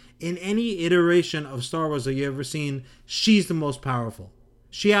lightsaber in any iteration of Star Wars that you ever seen, she's the most powerful.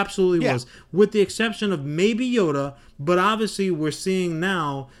 She absolutely Yeah. was, with the exception of maybe Yoda. But obviously, we're seeing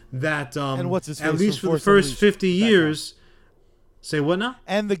now that And what's his at face least from for the Force first Unleashed, 50 that guy. years. Say what now?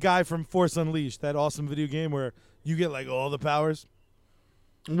 And the guy from Force Unleashed, that awesome video game where you get like all the powers.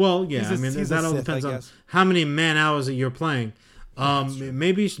 Well, yeah, He's a that all Sith, depends I on guess. how many man hours that you're playing.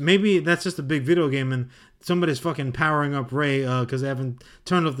 Maybe that's just a big video game and somebody's fucking powering up Rey because they haven't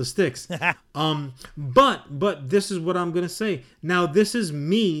turned off the sticks. But this is what I'm gonna say. Now, this is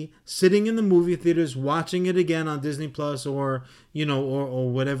me sitting in the movie theaters watching it again on Disney Plus or or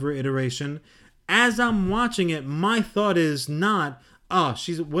whatever iteration. As I'm watching it, my thought is not, oh,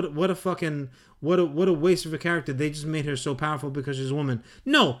 she's what a waste of a character. They just made her so powerful because she's a woman.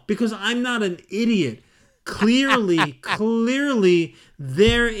 No, because I'm not an idiot. Clearly,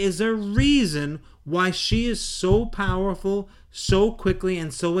 there is a reason why she is so powerful, so quickly,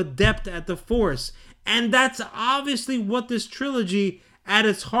 and so adept at the Force. And that's obviously what this trilogy at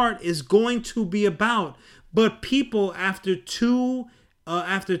its heart is going to be about. But people, after two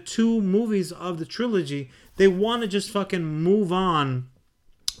movies of the trilogy, they want to just fucking move on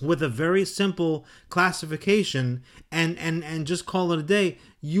with a very simple classification and just call it a day.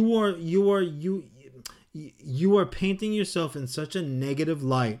 You are painting yourself in such a negative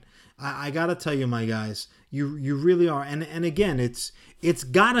light. I gotta tell you, my guys, you really are. And again, it's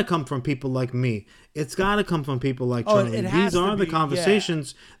gotta come from people like me. It's gotta come from people like Charlie. These are the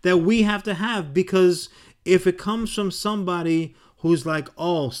conversations that we have to have, because if it comes from somebody who's like,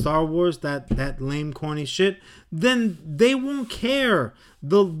 oh, Star Wars, that lame, corny shit, then they won't care.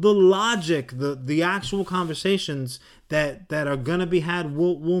 The logic, the actual conversations that are gonna be had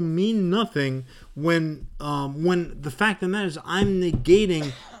will mean nothing when the fact of the matter is I'm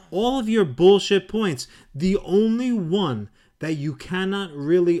negating all of your bullshit points. The only one that you cannot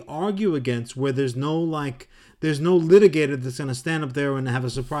really argue against, where there's no litigator that's going to stand up there and have a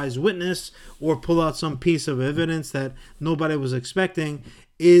surprise witness or pull out some piece of evidence that nobody was expecting,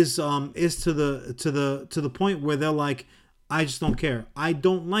 is to the point where they're like, I just don't care. I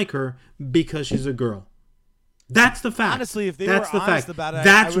don't like her because she's a girl. That's the fact. Honestly, if they that's were the honest fact. about it,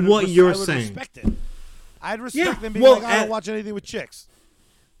 That's what you're I would saying. respect it. I'd respect them being well, like, I don't watch anything with chicks.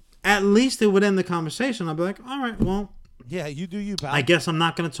 At least it would end the conversation. I'd be like, all right, well, yeah, you do you, pal. I guess I'm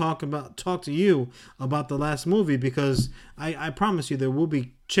not going to talk to you about the last movie, because I promise you there will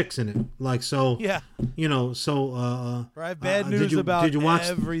be chicks in it. Like, so, yeah. So, I have bad news did you, about did you watch,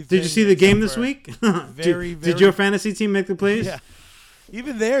 everything. Did you see the game this week? Did your fantasy team make the plays? Yeah.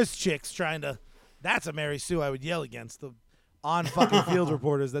 Even there's chicks trying to. That's a Mary Sue I would yell against, the on fucking field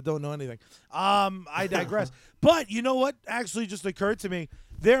reporters that don't know anything. I digress. But you know what actually just occurred to me?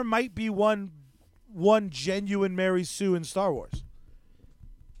 There might be one genuine Mary Sue in Star Wars.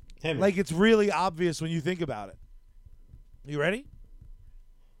 Hey, like, it's really obvious when you think about it. You ready?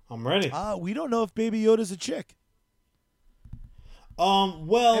 I'm ready. We don't know if Baby Yoda's a chick.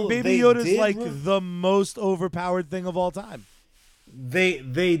 Well, and Baby Yoda's like the most overpowered thing of all time.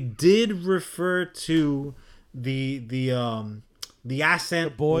 They did refer to the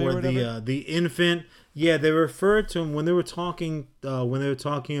ascent, the boy or the infant. Yeah, they referred to him when they were talking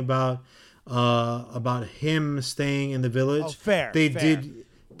about him staying in the village. Oh, fair. They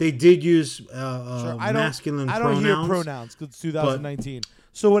did use sure. masculine pronouns. I don't hear pronouns because it's 2019.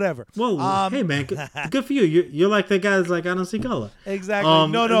 So whatever. Well, hey man, good for you. You're like that guy that's like, I don't see color. Exactly.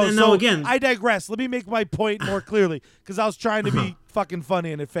 No. So again, I digress. Let me make my point more clearly, because I was trying to be fucking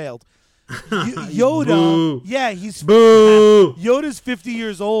funny and it failed. Yoda, Boo. yeah, he's Boo. Yoda's 50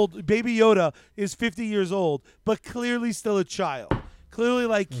 years old. Baby Yoda is 50 years old, but clearly still a child. Clearly,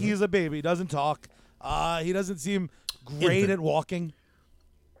 like, he's a baby. He doesn't talk. He doesn't seem great at walking.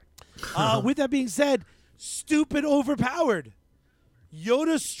 With that being said, stupid overpowered.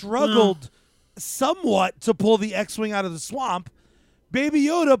 Yoda struggled somewhat to pull the X-Wing out of the swamp. Baby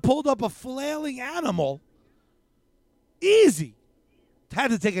Yoda pulled up a flailing animal. Easy.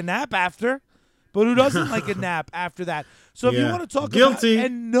 Had to take a nap after. But who doesn't like a nap after that? So if you want to talk Guilty. about...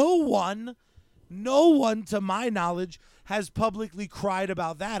 And no one, to my knowledge, has publicly cried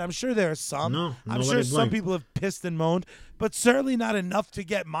about that. I'm sure there are some. No, I'm sure some people have pissed and moaned, but certainly not enough to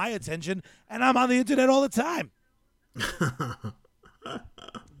get my attention, and I'm on the internet all the time.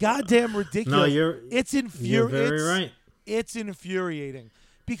 Goddamn ridiculous. No, you're very right. It's infuriating.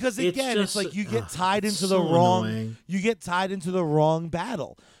 Because again, it's like you get tied into so the wrong annoying. you get tied into the wrong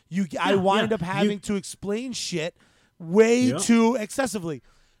battle. I wind up having to explain shit way too excessively.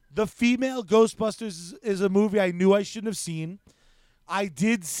 The Female Ghostbusters is a movie I knew I shouldn't have seen. I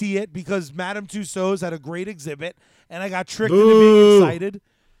did see it because Madame Tussauds had a great exhibit, and I got tricked into being excited.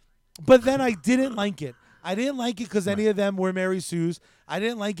 But then I didn't like it. I didn't like it because any of them were Mary Sue's. I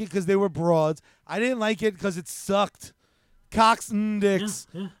didn't like it because they were broads. I didn't like it because it sucked. Cocks and dicks.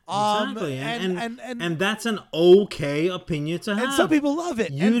 Yeah, exactly. And that's an okay opinion to have. And some people love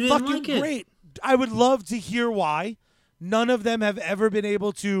it. You and didn't fucking like it. Great. I would love to hear why. None of them have ever been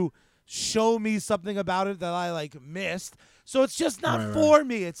able to show me something about it that I missed. So it's just not for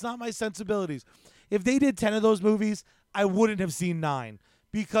me. It's not my sensibilities. If they did 10 of those movies, I wouldn't have seen 9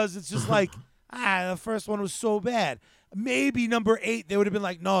 because it's just the first one was so bad. Maybe number 8, they would have been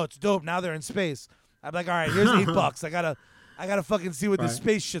like, no, it's dope. Now they're in space. I'm like, all right, here's $8. I gotta fucking see what this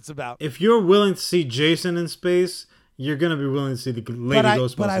space shit's about. If you're willing to see Jason in space, you're gonna be willing to see the lady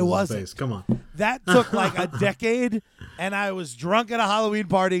Ghostbusters in space. Come on. That took a decade, and I was drunk at a Halloween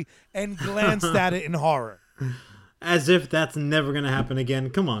party and glanced at it in horror. As if that's never gonna happen again.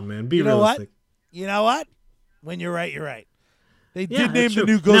 Come on, man. Be realistic. What? You know what? When you're right, you're right. They did name the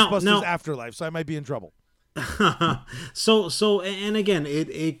new Ghostbusters Afterlife, so I might be in trouble. So and again,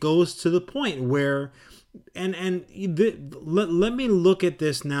 it goes to the point where, let me look at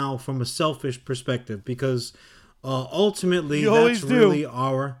this now from a selfish perspective, because ultimately that's really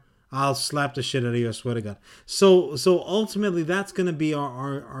I'll slap the shit out of you, I swear to God. So ultimately that's going to be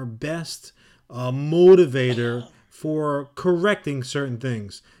our best motivator for correcting certain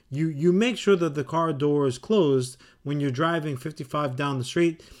things. You make sure that the car door is closed when you're driving 55 down the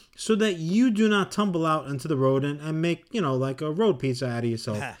street, so that you do not tumble out into the road and make, a road pizza out of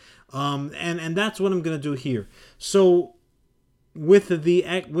yourself. And that's what I'm going to do here. So with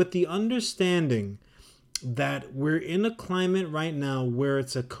the understanding that we're in a climate right now where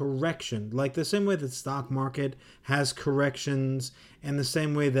it's a correction, like the same way that stock market has corrections, and the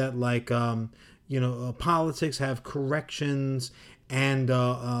same way that politics have corrections, and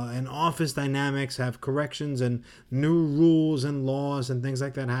office dynamics have corrections, and new rules and laws and things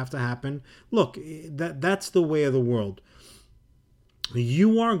like that have to happen. Look, that's the way of the world.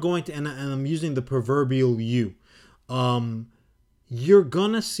 You are going to, and I'm using the proverbial you, you're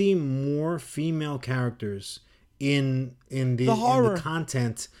gonna see more female characters in the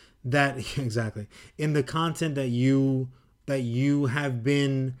content that exactly in the content that you have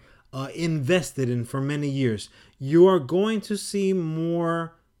been invested in for many years. You are going to see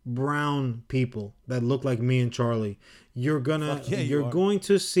more brown people that look like me and Charlie. You're going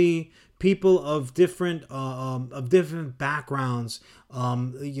to see people of different backgrounds,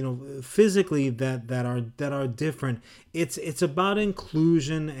 physically that are different. It's about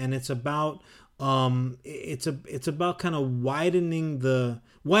inclusion, and it's about kind of widening the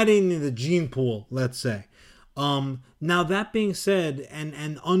gene pool, let's say. Now that being said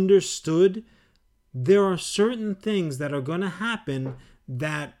and understood, there are certain things that are going to happen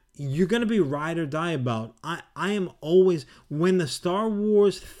that you're going to be ride or die about. I am always, when the Star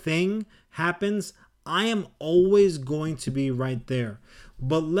Wars thing happens, I am always going to be right there.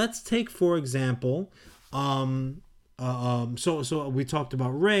 But let's take, for example, so we talked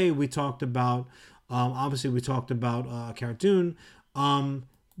about Rey, we talked about, obviously we talked about Cara Dune,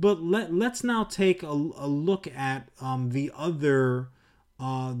 but let's now take a look at the other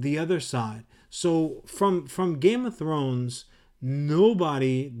side. So from Game of Thrones,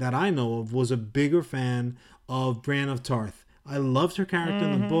 nobody that I know of was a bigger fan of Brienne of Tarth. I loved her character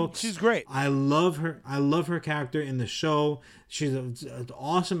in the books. She's great. I love her character in the show. She's an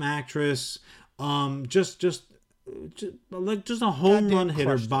awesome actress. Just a home run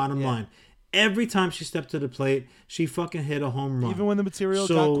hitter. Bottom line. Every time she stepped to the plate, she fucking hit a home run. Even when the material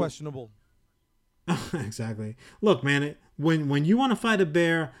got questionable. Exactly. Look, man, when you want to fight a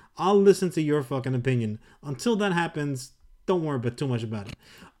bear, I'll listen to your fucking opinion. Until that happens, don't worry too much about it.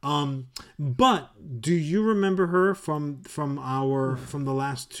 But do you remember her from the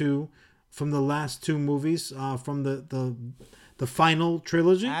last two movies, from the final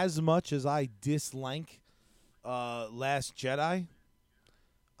trilogy? As much as I dislike Last Jedi,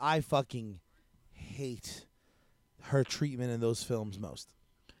 I fucking hate her treatment in those films most.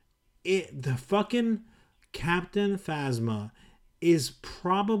 The fucking Captain Phasma is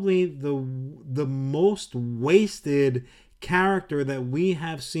probably the most wasted character that we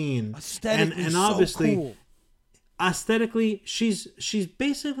have seen. Aesthetically, and obviously, so cool. Aesthetically, she's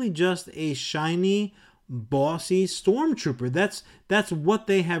basically just a shiny, bossy stormtrooper. That's what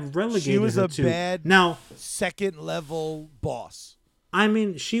they have relegated her to. She was a bad now second level boss. I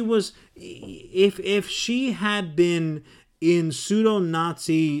mean, she was. If she had been in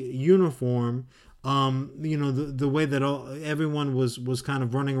pseudo-Nazi uniform, the way that everyone was kind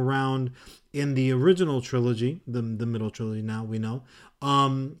of running around in the original trilogy, the middle trilogy, now we know,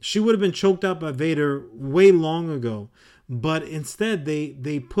 she would have been choked out by Vader way long ago. But instead,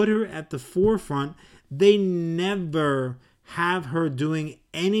 they put her at the forefront. they never have her doing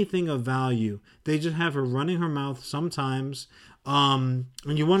anything of value. They just have her running her mouth sometimes. And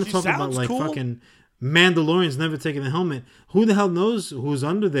you want to talk about like cool. Fucking Mandalorian's never taking the helmet. Who the hell knows who's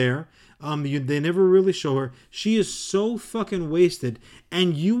under there? They never really show her. She is so fucking wasted.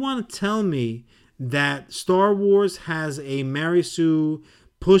 And you want to tell me that Star Wars has a Mary Sue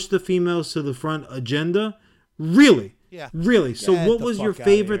push the females to the front agenda? Really? Yeah. Really? So Get what the was your fuck outta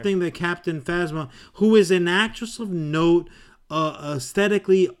favorite here. thing that Captain Phasma, who is an actress of note,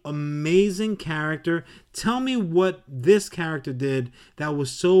 aesthetically amazing character, tell me what this character did that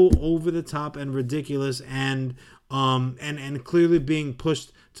was so over the top and ridiculous and clearly being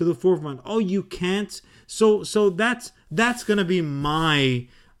pushed to the forefront. Oh, you can't. So that's gonna be my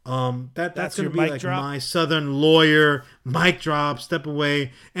that's gonna your be mic like drop? my Southern lawyer mic drop, step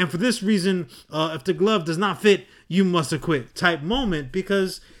away, and for this reason, if the glove does not fit, you must acquit type moment,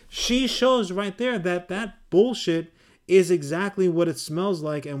 because she shows right there that bullshit is exactly what it smells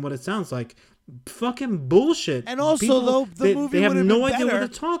like and what it sounds like. Fucking bullshit. And also, People, though, the movie they have would have no been idea better. what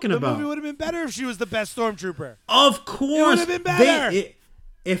they're talking the about. The movie would have been better if she was the best stormtrooper. Of course. It would have been better.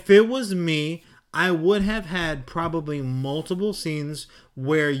 If it was me, I would have had probably multiple scenes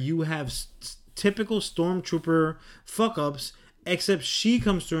where you have typical stormtrooper fuck-ups, except she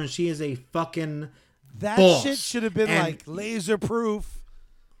comes through and she is a fucking That boss. shit should have been And like laser proof.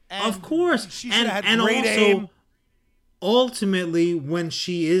 of course. She should have had and great also, aim. ultimately, when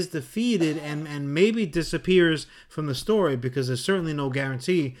she is defeated and maybe disappears from the story, because there's certainly no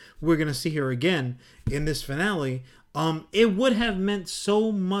guarantee we're going to see her again in this finale, it would have meant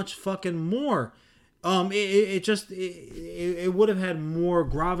so much fucking more. It would have had more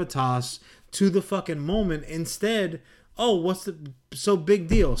gravitas to the fucking moment. Instead, oh, what's the so big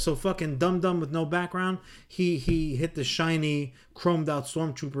deal? So fucking dumb with no background. He hit the shiny chromed out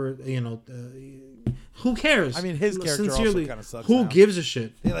stormtrooper. Who cares? I mean, his character Sincerely, also kind of sucks. who now. gives a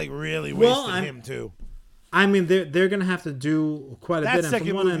shit? They like really Well, wasted him too. I mean, they're gonna have to do quite a That bit. And second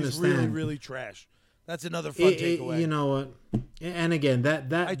from what I movie's really, understand, really trash. That's another fun takeaway. you know what? And again, that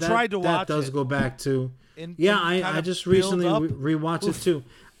tried to that watch does it. go back to. And I kind of just build recently up. rewatched Oof. it too.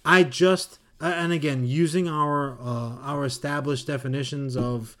 I just and again, using our established definitions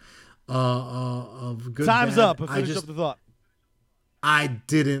of good. Time's bad, up. But finish up the thought. I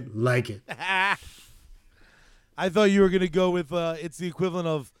didn't like it. I thought you were gonna go with it's the equivalent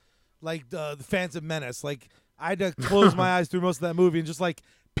of like the Phantom Menace. Like I had to close my eyes through most of that movie and just like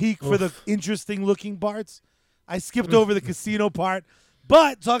peek for the interesting looking parts. I skipped over the casino part.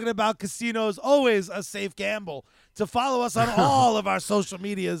 But talking about casinos, always a safe gamble. To follow us on all of our social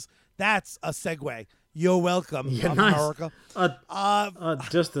medias, that's a segue. You're welcome, America.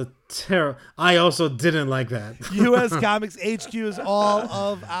 Just a terror. I also didn't like that. US Comics HQ is all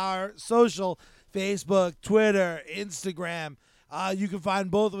of our social, Facebook, Twitter, Instagram. You can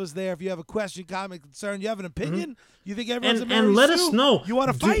find both of us there. If you have a question, comment, concern, you have an opinion, you think everyone's a Mary and let Sue, us know. You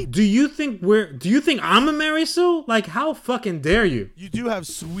want to fight? Do you think I'm a Mary Sue? Like, how fucking dare you? You do have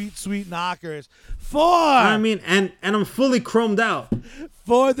sweet knockers. I mean, and I'm fully chromed out.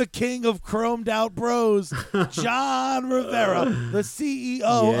 For the king of chromed out bros, John Rivera, the CEO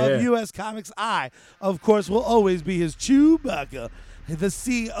of US Comics. I, of course, will always be his Chewbacca, the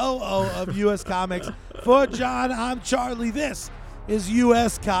COO of US Comics. For John, I'm Charlie. This is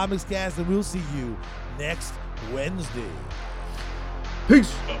US Comics Cast, and we'll see you next Wednesday.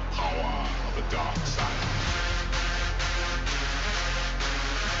 Peace. The power of the dark side.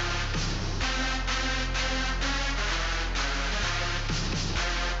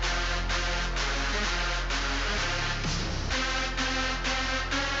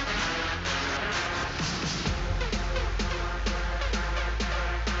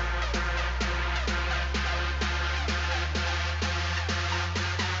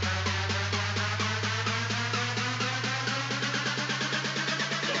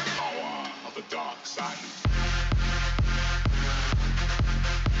 Dark side.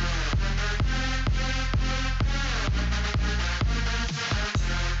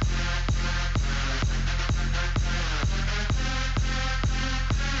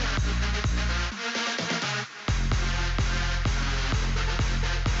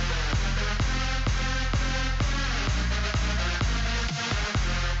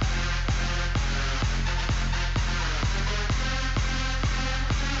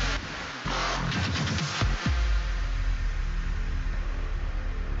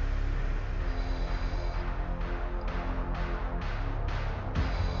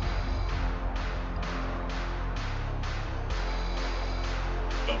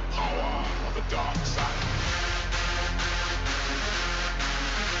 The power of the dark side.